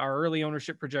 Our early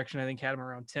ownership projection, I think, had him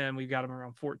around 10. We've got him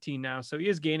around 14 now. So he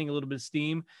is gaining a little bit of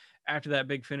steam after that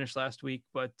big finish last week.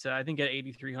 But I think at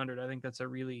 8,300, I think that's a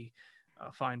really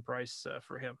fine price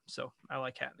for him. So I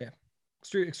like Hatton. Yeah.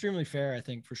 Extremely fair, I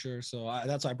think, for sure. So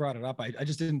that's why I brought it up. I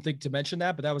just didn't think to mention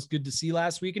that, but that was good to see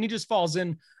last week. And he just falls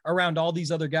in around all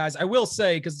these other guys. I will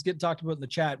say, because it's getting talked about in the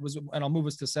chat, and I'll move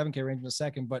us to 7K range in a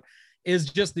second, but is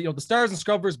just the stars and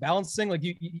scrubbers balancing. Like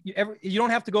you don't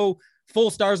have to go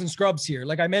full stars and scrubs here.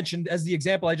 Like I mentioned, as the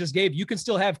example I just gave, you can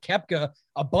still have Koepka,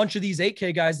 a bunch of these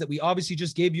 8K guys that we obviously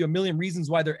just gave you a million reasons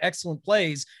why they're excellent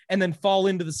plays, and then fall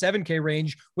into the 7K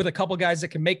range with a couple guys that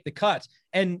can make the cut.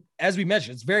 And as we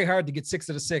mentioned, it's very hard to get 6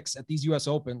 out of 6 at these US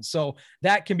Opens. So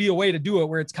that can be a way to do it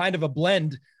where it's kind of a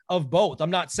blend of both. I'm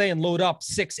not saying load up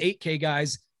 6 8K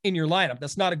guys in your lineup.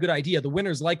 That's not a good idea. The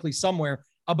winner's likely somewhere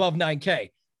above 9K,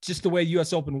 just the way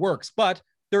US Open works. But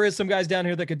there is some guys down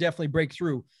here that could definitely break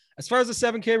through. As far as the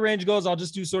 7K range goes, I'll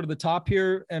just do sort of the top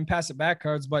here and pass it back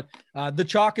cards. But the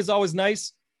chalk is always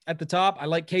nice at the top. I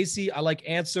like Casey. I like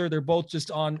Answer. They're both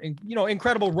just on,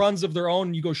 incredible runs of their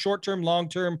own. You go short-term,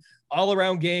 long-term,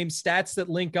 all-around games, stats that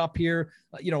link up here,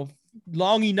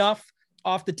 long enough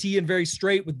off the tee and very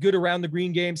straight with good around the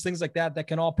green games, things like that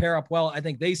can all pair up well. I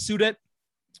think they suit it.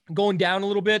 Going down a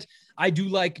little bit, I do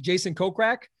like Jason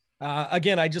Kokrak.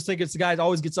 Again, I just think it's the guy that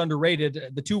always gets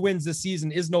underrated. The 2 wins this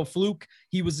season is no fluke.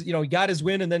 He was, he got his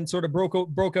win and then sort of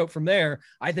broke out from there.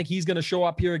 I think he's going to show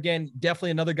up here again.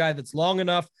 Definitely another guy that's long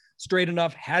enough, straight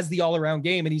enough, has the all around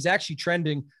game, and he's actually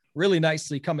trending really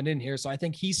nicely coming in here. So I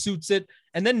think he suits it.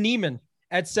 And then Neiman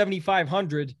at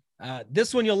 7,500.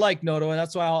 This one you'll like, Noto, and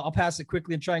that's why I'll pass it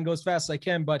quickly and try and go as fast as I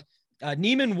can. But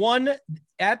Neiman won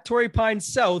at Torrey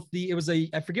Pines South.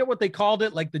 I forget what they called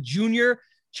it, like the junior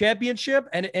championship,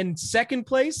 and second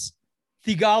place,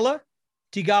 Tigala,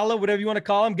 whatever you want to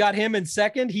call him, got him in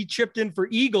second. He chipped in for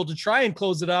Eagle to try and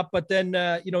close it up, but then,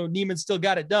 Neiman still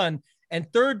got it done.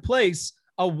 And third place,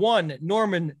 a 1,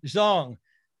 Norman Zhang,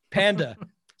 Panda.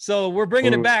 So we're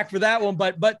bringing it back for that one,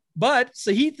 but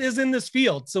Sahith is in this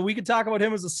field, so we could talk about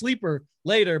him as a sleeper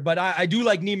later, but I do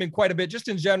like Neiman quite a bit, just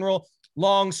in general,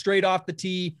 long, straight off the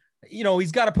tee.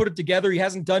 He's got to put it together. He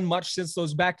hasn't done much since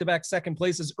those back-to-back second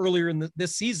places earlier in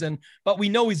this season, but we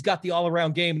know he's got the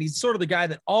all-around game, and he's sort of the guy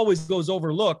that always goes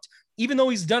overlooked, even though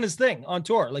he's done his thing on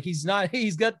tour. Like he's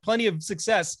got plenty of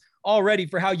success already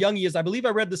for how young he is. I believe I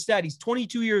read the stat. He's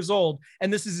 22 years old,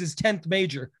 and this is his 10th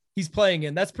major he's playing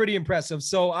in. That's pretty impressive.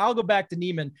 So I'll go back to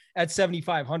Neiman at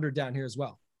 7,500 down here as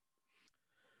well.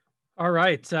 All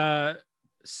right.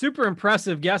 Super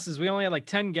impressive guesses. We only had like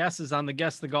 10 guesses on the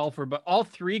Guess the Golfer, but all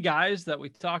 3 guys that we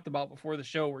talked about before the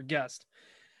show were guessed.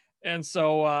 And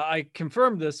so I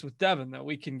confirmed this with Devin that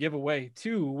we can give away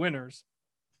 2 winners,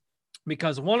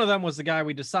 because one of them was the guy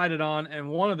we decided on, and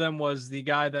one of them was the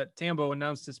guy that Tambo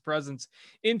announced his presence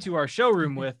into our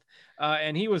showroom with,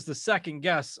 and he was the second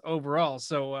guess overall.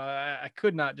 So I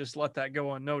could not just let that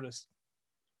go unnoticed.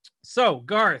 So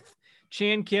Garth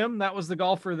Chan Kim, that was the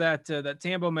golfer that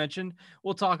Tambo mentioned.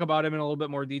 We'll talk about him in a little bit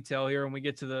more detail here when we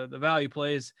get to the value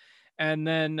plays. And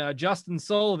then Justin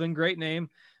Sullivan, great name,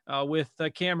 with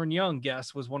Cameron Young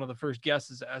guess, was one of the first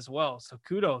guesses as well. So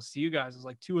kudos to you guys. It was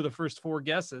like 2 of the first 4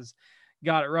 guesses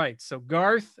got it right. So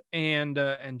Garth and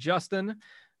Justin,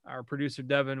 our producer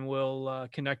Devin, will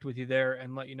connect with you there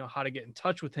and let you know how to get in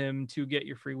touch with him to get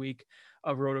your free week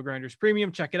of Roto Grinders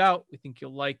Premium. Check it out. We think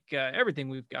you'll like everything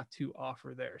we've got to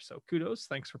offer there. So kudos.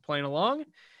 Thanks for playing along.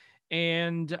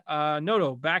 And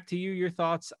Noto, back to you. Your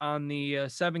thoughts on the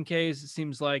 7Ks. It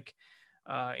seems like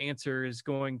Answer is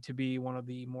going to be one of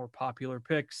the more popular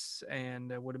picks,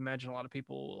 and I would imagine a lot of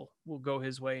people will go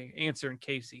his way. Answer and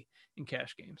Casey in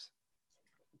cash games.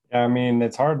 Yeah, I mean,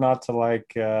 it's hard not to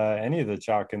like any of the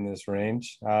chalk in this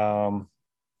range.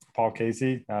 Paul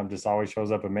Casey just always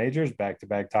shows up at majors,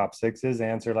 back-to-back top 6s.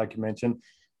 Answer, like you mentioned,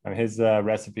 And his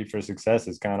recipe for success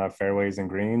is kind of fairways and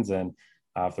greens. And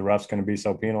if the rough's going to be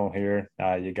so penal here,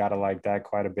 you got to like that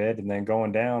quite a bit. And then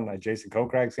going down, Jason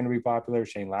Kokrak's going to be popular.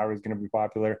 Shane Lowry's going to be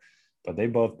popular. But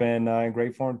they've both been in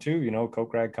great form too. You know,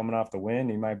 Kokrak coming off the win.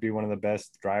 He might be one of the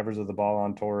best drivers of the ball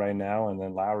on tour right now. And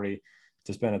then Lowry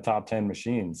just been a top 10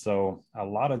 machine. So a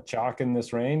lot of chalk in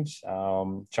this range.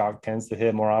 Chalk tends to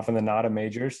hit more often than not at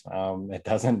majors. It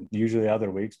doesn't usually other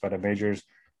weeks, but at majors,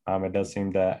 it does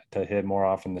seem to hit more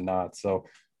often than not. So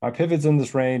my pivots in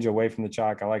this range away from the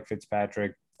chalk. I like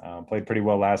Fitzpatrick. Played pretty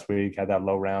well last week. Had that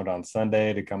low round on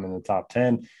Sunday to come in the top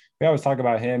 10. We always talk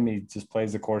about him. He just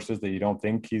plays the courses that you don't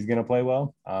think he's going to play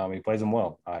well. He plays them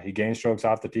well. He gains strokes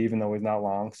off the tee, even though he's not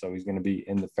long. So he's going to be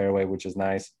in the fairway, which is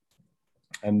nice.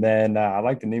 And then I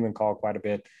like the Neiman call quite a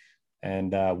bit.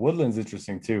 And Woodland's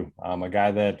interesting too. A guy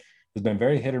that has been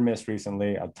very hit or miss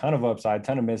recently, a ton of upside,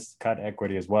 ton of miscut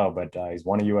equity as well. But he's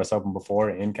won a U.S. Open before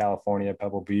in California,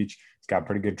 Pebble Beach. He's got a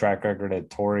pretty good track record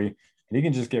at Torrey. And he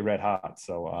can just get red hot.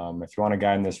 So if you want a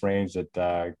guy in this range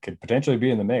that could potentially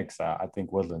be in the mix, I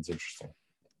think Woodland's interesting.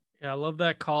 Yeah, I love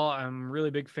that call. I'm a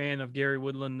really big fan of Gary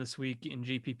Woodland this week in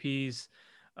GPPs.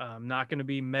 Not going to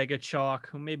be mega chalk,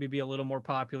 maybe be a little more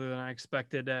popular than I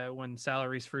expected when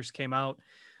salaries first came out.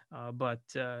 But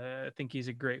I think he's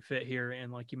a great fit here.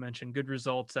 And like you mentioned, good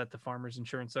results at the Farmers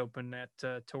Insurance Open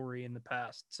at Torrey in the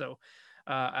past. So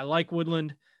I like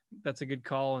Woodland. That's a good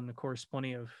call. And of course,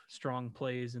 plenty of strong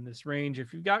plays in this range.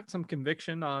 If you've got some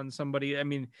conviction on somebody, I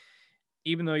mean,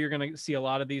 even though you're going to see a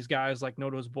lot of these guys like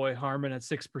Noto's boy Harmon at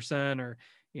 6%, or,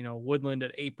 you know, Woodland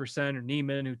at 8%, or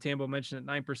Neiman, who Tambo mentioned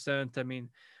at 9%. I mean,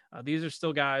 these are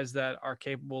still guys that are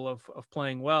capable of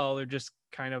playing well. They're just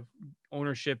kind of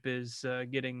ownership is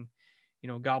getting, you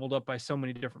know, gobbled up by so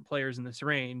many different players in this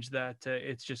range that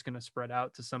it's just going to spread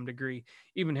out to some degree.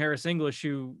 Even Harris English,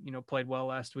 who, you know, played well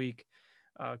last week,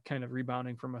 kind of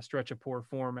rebounding from a stretch of poor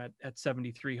form at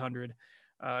 7,300,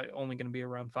 only going to be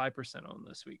around 5% on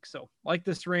this week. So like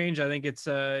this range, I think it's,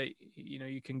 you know,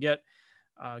 you can get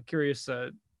curious,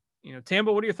 you know,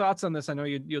 Tambo, what are your thoughts on this? I know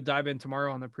you'll dive in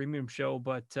tomorrow on the premium show,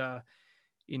 but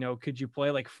you know, could you play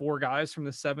like 4 guys from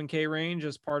the 7K range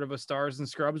as part of a Stars and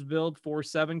Scrubs build, 4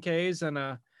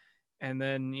 7Ks and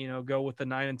then, you know, go with the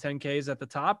 9 and 10Ks at the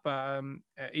top?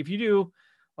 If you do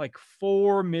like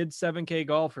 4 mid 7K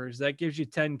golfers, that gives you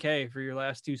 10K for your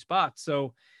last 2 spots.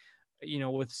 So, you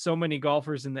know, with so many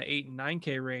golfers in the 8 and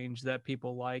 9K range that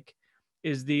people like,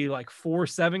 is the like 4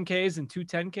 7Ks and 2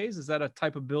 10Ks, is that a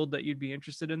type of build that you'd be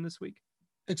interested in this week?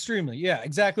 Extremely. Yeah,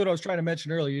 exactly what I was trying to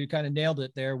mention earlier. You kind of nailed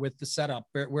it there with the setup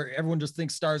where everyone just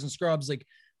thinks Stars and Scrubs, like,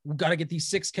 we've got to get these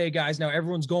 6K guys. Now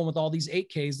everyone's going with all these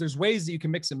 8Ks. There's ways that you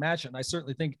can mix and match it. And I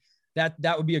certainly think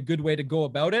that would be a good way to go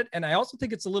about it. And I also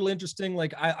think it's a little interesting.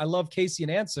 Like I love Casey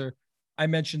and Answer I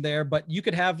mentioned there, but you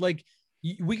could have like,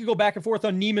 we could go back and forth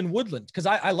on Neiman Woodland, because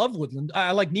I love Woodland.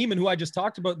 I like Neiman, who I just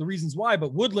talked about the reasons why,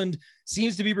 but Woodland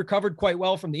seems to be recovered quite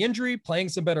well from the injury, playing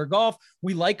some better golf.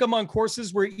 We like him on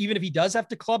courses where even if he does have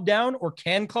to club down or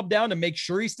can club down to make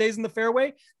sure he stays in the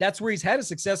fairway, that's where he's had a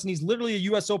success. And he's literally a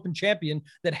U.S. Open champion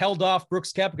that held off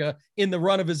Brooks Koepka in the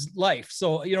run of his life.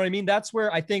 So, you know what I mean? That's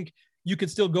where I think you could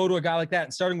still go to a guy like that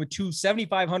and starting with 2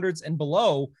 7,500s and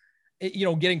below, you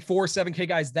know, getting 4 7K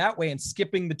guys that way and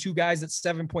skipping the 2 guys at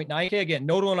 7.9K. Again,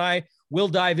 Noto and I will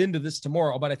dive into this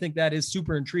tomorrow, but I think that is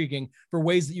super intriguing for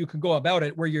ways that you can go about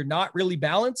it where you're not really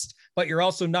balanced, but you're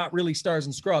also not really Stars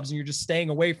and Scrubs, and you're just staying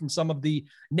away from some of the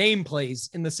name plays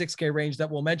in the 6K range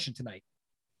that we'll mention tonight.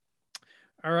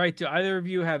 All right. Do either of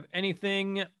you have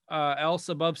anything else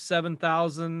above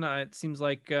 7,000? It seems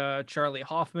like Charlie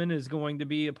Hoffman is going to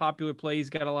be a popular play.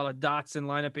 He's got a lot of dots in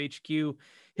lineup HQ.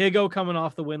 Higo coming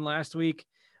off the win last week.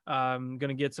 Going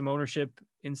to get some ownership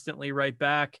instantly right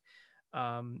back.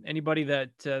 Anybody that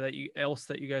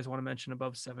you guys want to mention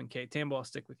above 7K? Tambo, I'll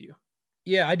stick with you.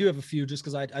 Yeah, I do have a few just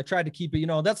because I tried to keep it, you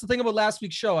know, that's the thing about last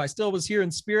week's show. I still was here in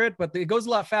spirit, but it goes a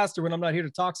lot faster when I'm not here to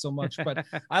talk so much. But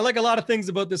I like a lot of things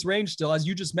about this range still, as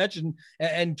you just mentioned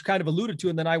and kind of alluded to.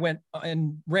 And then I went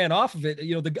and ran off of it.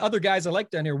 You know, the other guys I like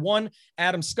down here, one,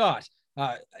 Adam Scott,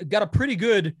 got a pretty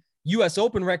good U.S.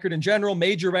 Open record in general,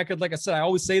 major record. Like I said, I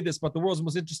always say this, but the world's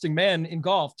most interesting man in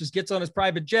golf just gets on his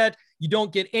private jet. You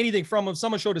don't get anything from him.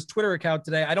 Someone showed his Twitter account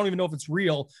today. I don't even know if it's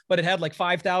real, but it had like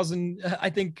 5,000,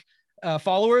 I think,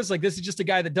 followers. Like, this is just a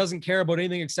guy that doesn't care about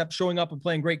anything except showing up and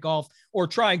playing great golf or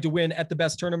trying to win at the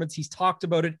best tournaments. He's talked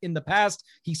about it in the past.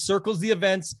 He circles the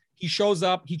events. He shows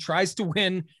up, he tries to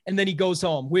win, and then he goes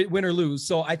home, win or lose.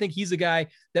 So I think he's a guy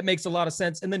that makes a lot of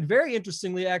sense. And then very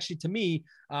interestingly, actually, to me,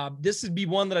 this would be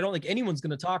one that I don't think anyone's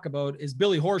going to talk about, is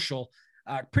Billy Horschel.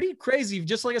 Pretty crazy.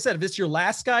 Just like I said, if it's your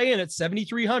last guy in at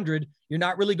 7,300, you're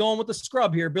not really going with the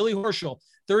scrub here. Billy Horschel,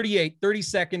 38,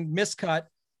 32nd, miscut,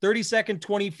 32nd,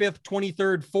 25th,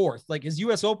 23rd, 4th. Like his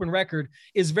US Open record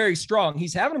is very strong.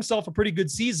 He's having himself a pretty good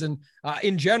season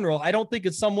in general. I don't think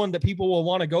it's someone that people will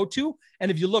want to go to. And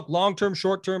if you look long-term,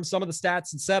 short-term, some of the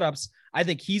stats and setups, I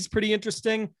think he's pretty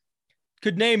interesting.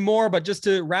 Could name more, but just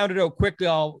to round it out quickly,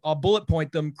 I'll bullet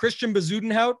point them. Christian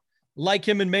Bezuidenhout, like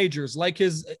him in majors, like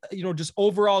his, just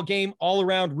overall game all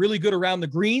around, really good around the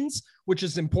greens, which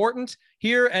is important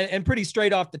here, and pretty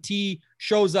straight off the tee,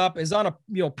 shows up, is on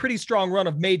a, pretty strong run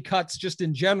of made cuts just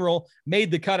in general,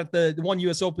 made the cut at the one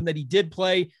US Open that he did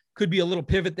play. Could be a little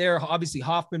pivot there. Obviously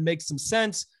Hoffman makes some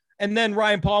sense. And then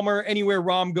Ryan Palmer, anywhere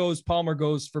Rahm goes, Palmer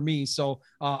goes for me. So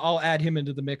I'll add him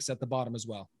into the mix at the bottom as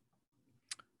well.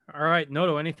 All right,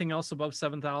 Noto, anything else above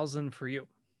 7,000 for you?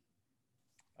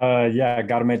 Yeah, I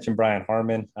got to mention Brian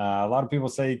Harman. A lot of people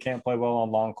say he can't play well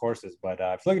on long courses, but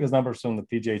if you look at his numbers from the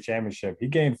PGA Championship, he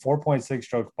gained 4.6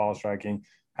 strokes ball striking,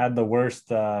 had the worst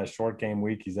short game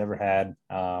week he's ever had,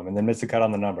 and then missed a cut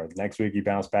on the number. The next week, he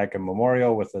bounced back in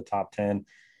Memorial with the top 10.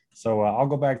 So I'll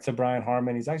go back to Brian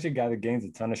Harman. He's actually a guy that gains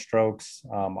a ton of strokes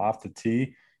off the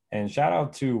tee. And shout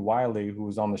out to Wiley, who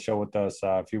was on the show with us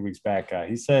a few weeks back.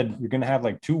 He said you're going to have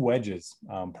like 2 wedges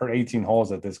per 18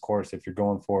 holes at this course if you're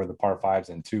going for the par 5s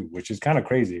and 2, which is kind of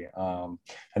crazy. And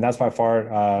that's by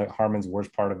far Harman's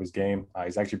worst part of his game.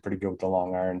 He's actually pretty good with the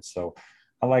long irons. So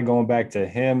I like going back to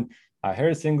him.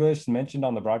 Harris English mentioned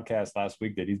on the broadcast last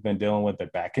week that he's been dealing with a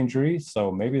back injury.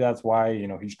 So maybe that's why,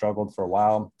 he struggled for a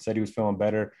while, said he was feeling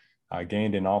better.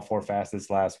 Gained in all 4 fastest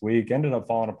last week, ended up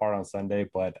falling apart on Sunday,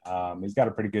 but he's got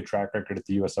a pretty good track record at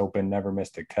the US Open, never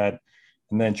missed a cut.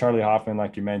 And then Charlie Hoffman,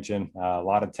 like you mentioned, a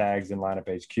lot of tags in lineup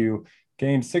HQ,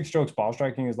 gained 6 strokes ball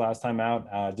striking his last time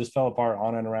out, just fell apart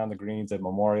on and around the greens at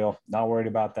Memorial. Not worried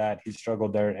about that. He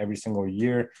struggled there every single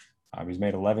year. He's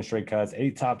made 11 straight cuts,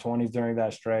 8 top 20s during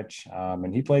that stretch.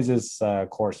 And he plays this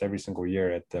course every single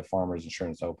year at the Farmers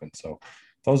Insurance Open. So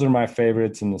those are my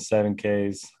favorites in the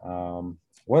 7Ks.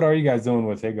 What are you guys doing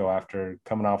with Higo after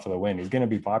coming off of the win? He's going to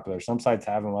be popular. Some sites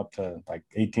have him up to like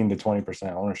 18 to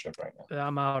 20% ownership right now.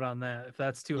 I'm out on that if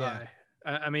that's too high.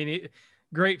 I mean,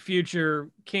 great future.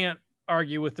 Can't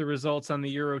argue with the results on the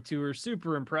Euro Tour.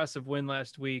 Super impressive win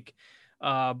last week.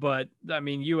 But I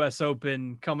mean, US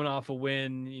Open coming off a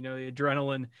win, the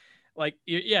adrenaline,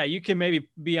 you can maybe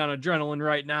be on adrenaline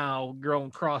right now,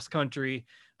 growing cross country.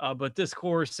 But this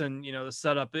course and, the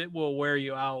setup, it will wear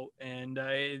you out. And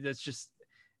that's just,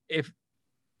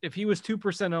 if he was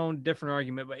 2% owned, different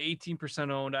argument, but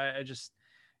 18% owned, I just,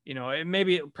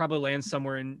 maybe it probably lands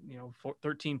somewhere in,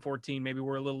 13, 14, maybe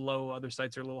we're a little low. Other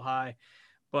sites are a little high,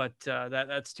 but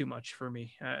that's too much for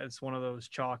me. It's one of those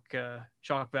chalk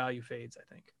value fades,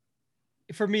 I think.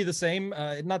 For me, the same.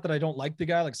 Not that I don't like the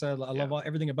guy. Like I said, I love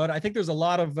everything about it. I think there's a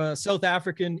lot of South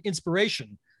African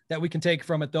inspiration that we can take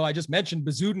from it, though. I just mentioned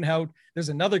Bezuidenhout. There's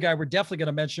another guy we're definitely going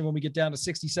to mention when we get down to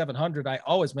 6,700. I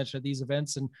always mention at these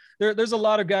events, and there's a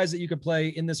lot of guys that you could play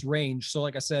in this range. So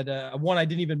like I said, one I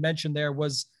didn't even mention there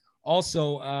was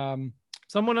also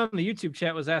someone on the YouTube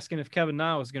chat was asking if Kevin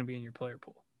Na was going to be in your player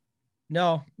pool.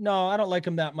 No, I don't like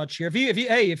him that much here.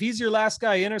 If he's your last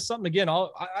guy in or something, again,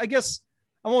 I guess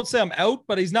I won't say I'm out,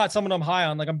 but he's not someone I'm high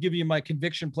on. Like I'm giving you my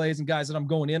conviction plays and guys that I'm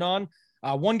going in on.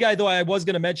 One guy though I was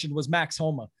going to mention was Max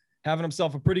Homa. Having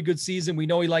himself a pretty good season. We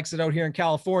know he likes it out here in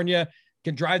California,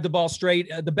 can drive the ball straight.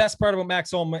 The best part about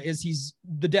Max Homa is he's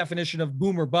the definition of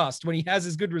boom or bust. When he has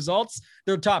his good results,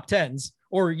 they're top 10s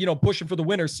or, pushing for the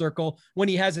winner's circle. When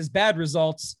he has his bad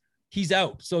results, he's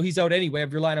out. So he's out anyway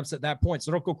of your lineups at that point.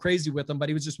 So don't go crazy with him, but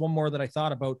he was just one more that I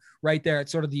thought about right there at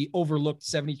sort of the overlooked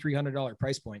 $7,300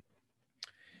 price point.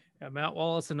 Yeah, Matt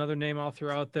Wallace, another name I'll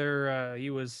throw out there.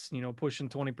 He was, pushing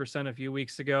 20% a few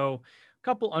weeks ago.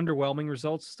 Couple underwhelming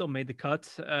results, still made the cut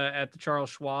at the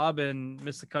Charles Schwab and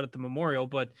missed the cut at the Memorial,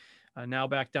 but now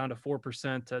back down to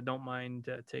 4%. Don't mind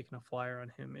taking a flyer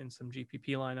on him in some GPP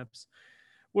lineups.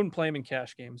 Wouldn't play him in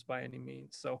cash games by any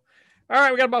means. So, all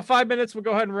right, we got about 5 minutes. We'll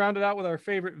go ahead and round it out with our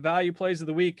favorite value plays of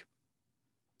the week.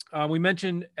 We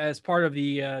mentioned as part of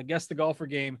the Guess the Golfer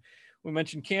game, we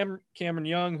mentioned Cameron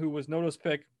Young, who was Noto's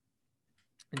pick,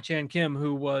 and Chan Kim,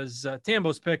 who was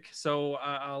Tambo's pick. So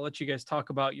I'll let you guys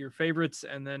talk about your favorites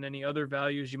and then any other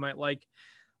values you might like.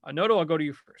 Noto, I'll go to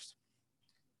you first.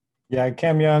 Yeah,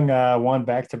 Cam Young won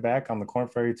back-to-back on the Korn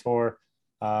Ferry Tour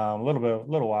a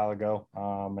little while ago,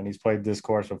 and he's played this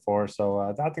course before. So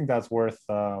I think that's worth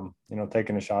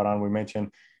taking a shot on. We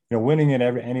mentioned winning at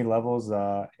any levels,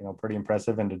 pretty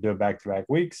impressive, and to do it back-to-back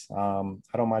weeks, I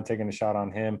don't mind taking a shot on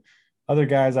him. Other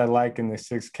guys I like in the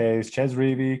 6Ks, Ches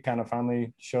Reavie kind of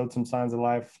finally showed some signs of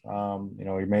life.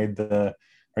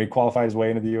 He qualified his way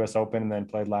into the U.S. Open and then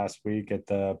played last week at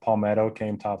the Palmetto,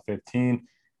 came top 15.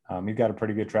 He's got a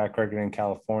pretty good track record in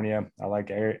California. I like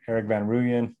Eric Van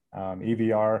Rooyen,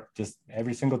 EVR. Just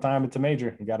every single time it's a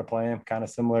major, you got to play him. Kind of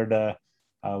similar to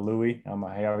Louis.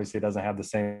 He obviously doesn't have the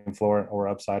same floor or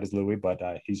upside as Louis, but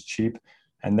he's cheap.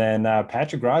 And then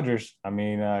Patrick Rogers,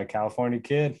 California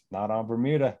kid, not on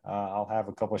Bermuda. I'll have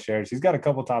a couple of shares. He's got a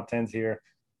couple top tens here,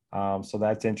 so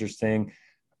that's interesting.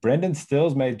 Brendan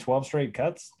Stills made 12 straight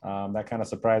cuts. That kind of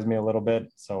surprised me a little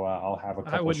bit, so I'll have a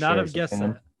couple. I would not have guessed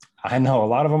that. I know a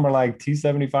lot of them are like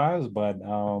T75s, but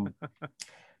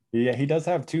yeah, he does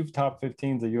have 2 top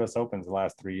 15s at U.S. Opens the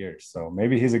last 3 years, so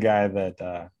maybe he's a guy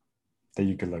that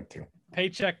you could look to.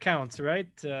 Paycheck counts, right?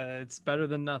 It's better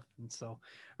than nothing. So,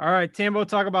 all right, Tambo,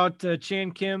 talk about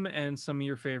Chan Kim and some of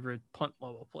your favorite punt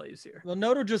level plays here. Well,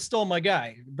 Noto just stole my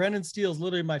guy. Brendan Steele's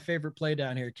literally my favorite play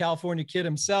down here. California kid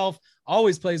himself,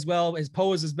 always plays well. His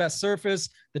Poa is his best surface.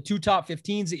 The 2 top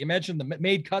 15s that you mentioned, the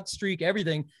made cut streak,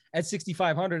 everything at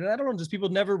 6,500. And I don't know, just people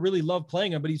never really love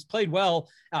playing him, but he's played well.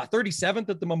 37th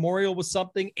at the Memorial was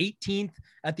something, 18th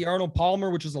at the Arnold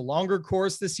Palmer, which is a longer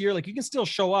course this year. Like, you can still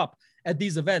show up at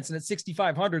these events. And at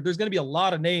 6,500, there's going to be a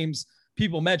lot of names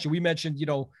people mention. We mentioned,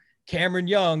 Cameron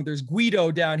Young. There's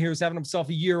Guido down here who's having himself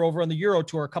a year over on the Euro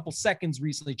Tour, a couple seconds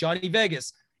recently. Johnny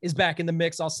Vegas is back in the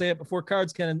mix. I'll say it before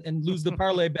cards can and lose the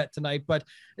parlay bet tonight. But,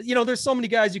 there's so many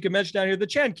guys you can mention down here. The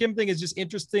Chan Kim thing is just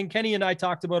interesting. Kenny and I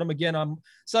talked about him again on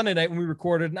Sunday night when we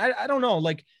recorded. And I don't know,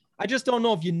 I just don't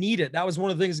know if you need it. That was one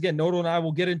of the things, again, Noto and I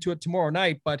will get into it tomorrow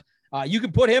night, but you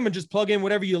can put him and just plug in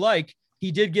whatever you like.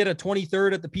 He did get a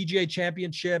 23rd at the PGA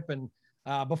Championship, and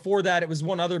before that, it was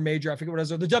one other major. I forget what it was.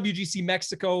 The WGC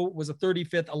Mexico was a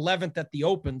 35th, 11th at the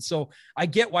Open. So I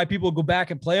get why people go back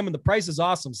and play him, and the price is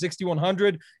awesome.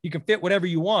 6,100. You can fit whatever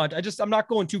you want. I'm not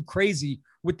going too crazy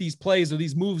with these plays or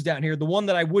these moves down here. The one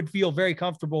that I would feel very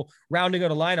comfortable rounding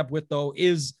out a lineup with, though,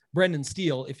 is Brendan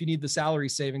Steele if you need the salary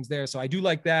savings there. So I do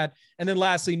like that. And then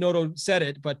lastly, Noto said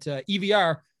it, but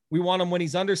EVR, we want him when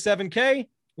he's under 7K.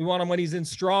 We want him when he's in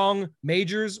strong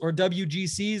majors or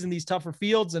WGCs in these tougher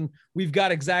fields. And we've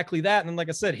got exactly that. And then, like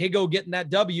I said, Higo getting that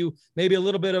W, maybe a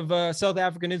little bit of South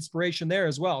African inspiration there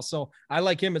as well. So I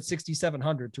like him at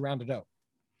 6,700 to round it out.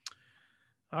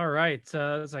 All right.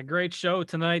 It's a great show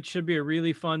tonight. Should be a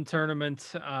really fun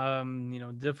tournament.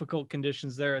 Difficult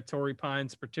conditions there at Torrey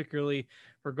Pines, particularly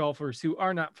for golfers who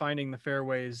are not finding the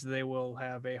fairways. They will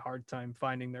have a hard time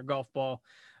finding their golf ball.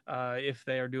 If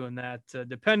they are doing that,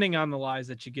 depending on the lies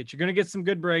that you get. You're going to get some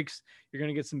good breaks. You're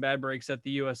going to get some bad breaks at the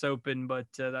U.S. Open, but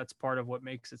that's part of what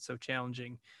makes it so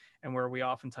challenging and where we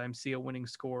oftentimes see a winning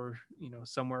score,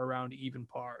 somewhere around even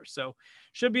par. So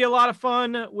should be a lot of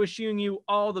fun. Wishing you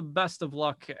all the best of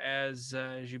luck as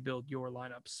you build your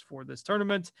lineups for this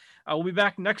tournament. We'll be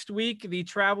back next week. The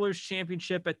Travelers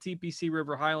Championship at TPC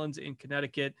River Highlands in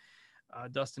Connecticut.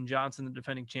 Dustin Johnson, the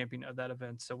defending champion of that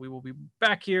event. So we will be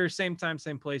back here, same time,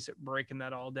 same place, breaking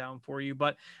that all down for you.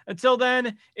 But until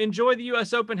then, enjoy the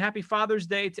U.S. Open. Happy Father's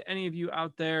Day to any of you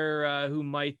out there who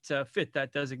might fit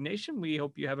that designation. We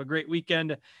hope you have a great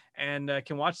weekend and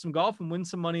can watch some golf and win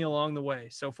some money along the way.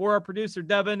 So for our producer,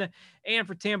 Devin, and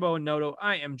for Tambo and Noto,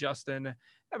 I am Justin.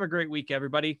 Have a great week,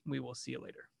 everybody. We will see you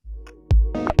later.